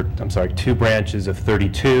two branches of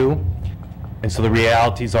 32. And so the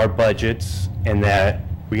realities are budgets, and that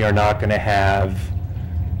we are not going to have,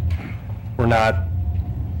 we're not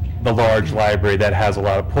the large library that has a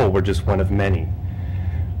lot of pull. We're just one of many.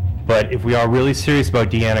 But if we are really serious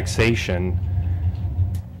about de-annexation,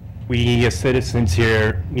 we as citizens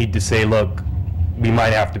here need to say, look, we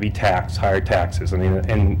might have to be taxed, higher taxes. I mean,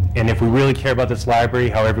 and if we really care about this library,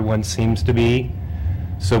 how everyone seems to be,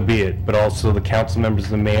 so be it. But also the council members,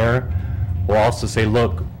 the mayor, will also say,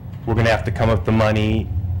 look, we're going to have to come up with the money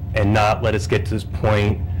and not let us get to this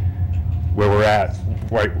point where we're at,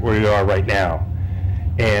 right where we are right now.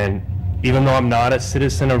 And even though I'm not a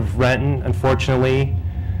citizen of Renton, unfortunately,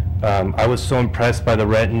 I was so impressed by the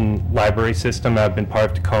Renton library system. I've been part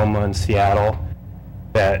of Tacoma and Seattle,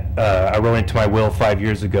 that I wrote into my will 5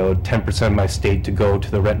 years ago, 10% of my state to go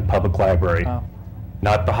to the Renton Public Library. Wow.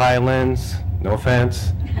 Not the Highlands, no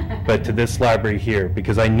offense, but to this library here,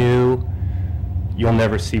 because I knew you'll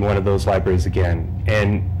never see one of those libraries again.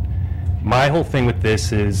 And my whole thing with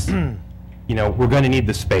this is, you know, we're going to need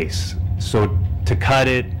the space. So to cut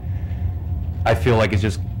it, I feel like it's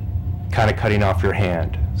just kind of cutting off your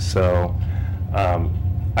hand. So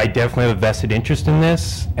I definitely have a vested interest in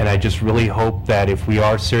this, and I just really hope that if we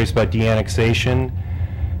are serious about de-annexation,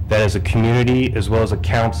 that as a community, as well as a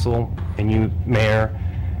council, and you, Mayor,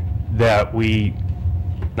 that we,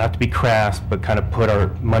 not to be crass, but kind of put our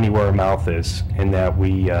money where our mouth is, and that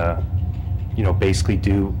we, you know, basically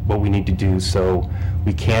do what we need to do so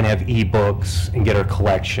we can have e-books and get our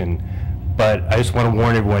collection. But I just want to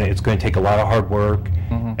warn everyone, it's going to take a lot of hard work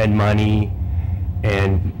and money,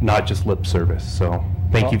 and not just lip service. So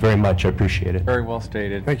thank you very much. I appreciate it. Very well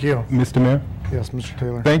stated. Thank you. Mr. Mayor? Yes, Mr.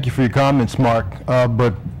 Taylor. Thank you for your comments, Mark.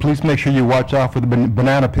 But please make sure you watch out for the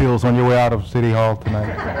banana peels on your way out of City Hall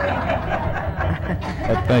tonight.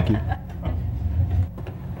 Thank you.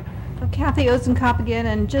 Kathy Ozenkopf again,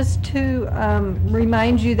 and just to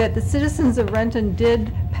remind you that the citizens of Renton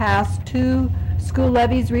did pass 2 school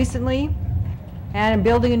levies recently and are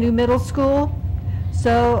building a new middle school.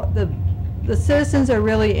 So the citizens are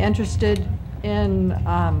really interested in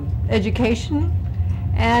education,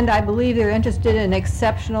 and I believe they're interested in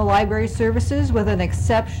exceptional library services with an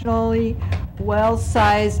exceptionally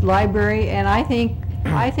well-sized library, and I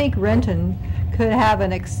think Renton could have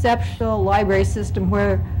an exceptional library system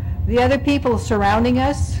where the other people surrounding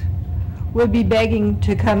us would be begging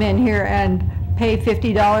to come in here and pay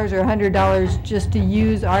 $50 or $100 just to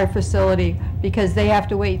use our facility, because they have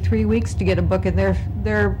to wait 3 weeks to get a book in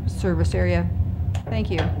their service area.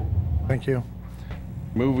 Thank you. Thank you.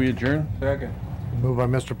 Move we adjourn? Second. Moved by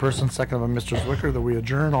Mr. Person, second by Mr. Zwicker, that we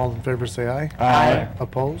adjourn. All in favor say aye. Aye.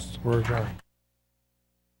 Opposed? We're adjourned.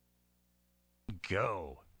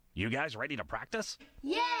 go. You guys ready to practice?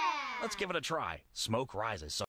 Yeah! Let's give it a try. Smoke rises.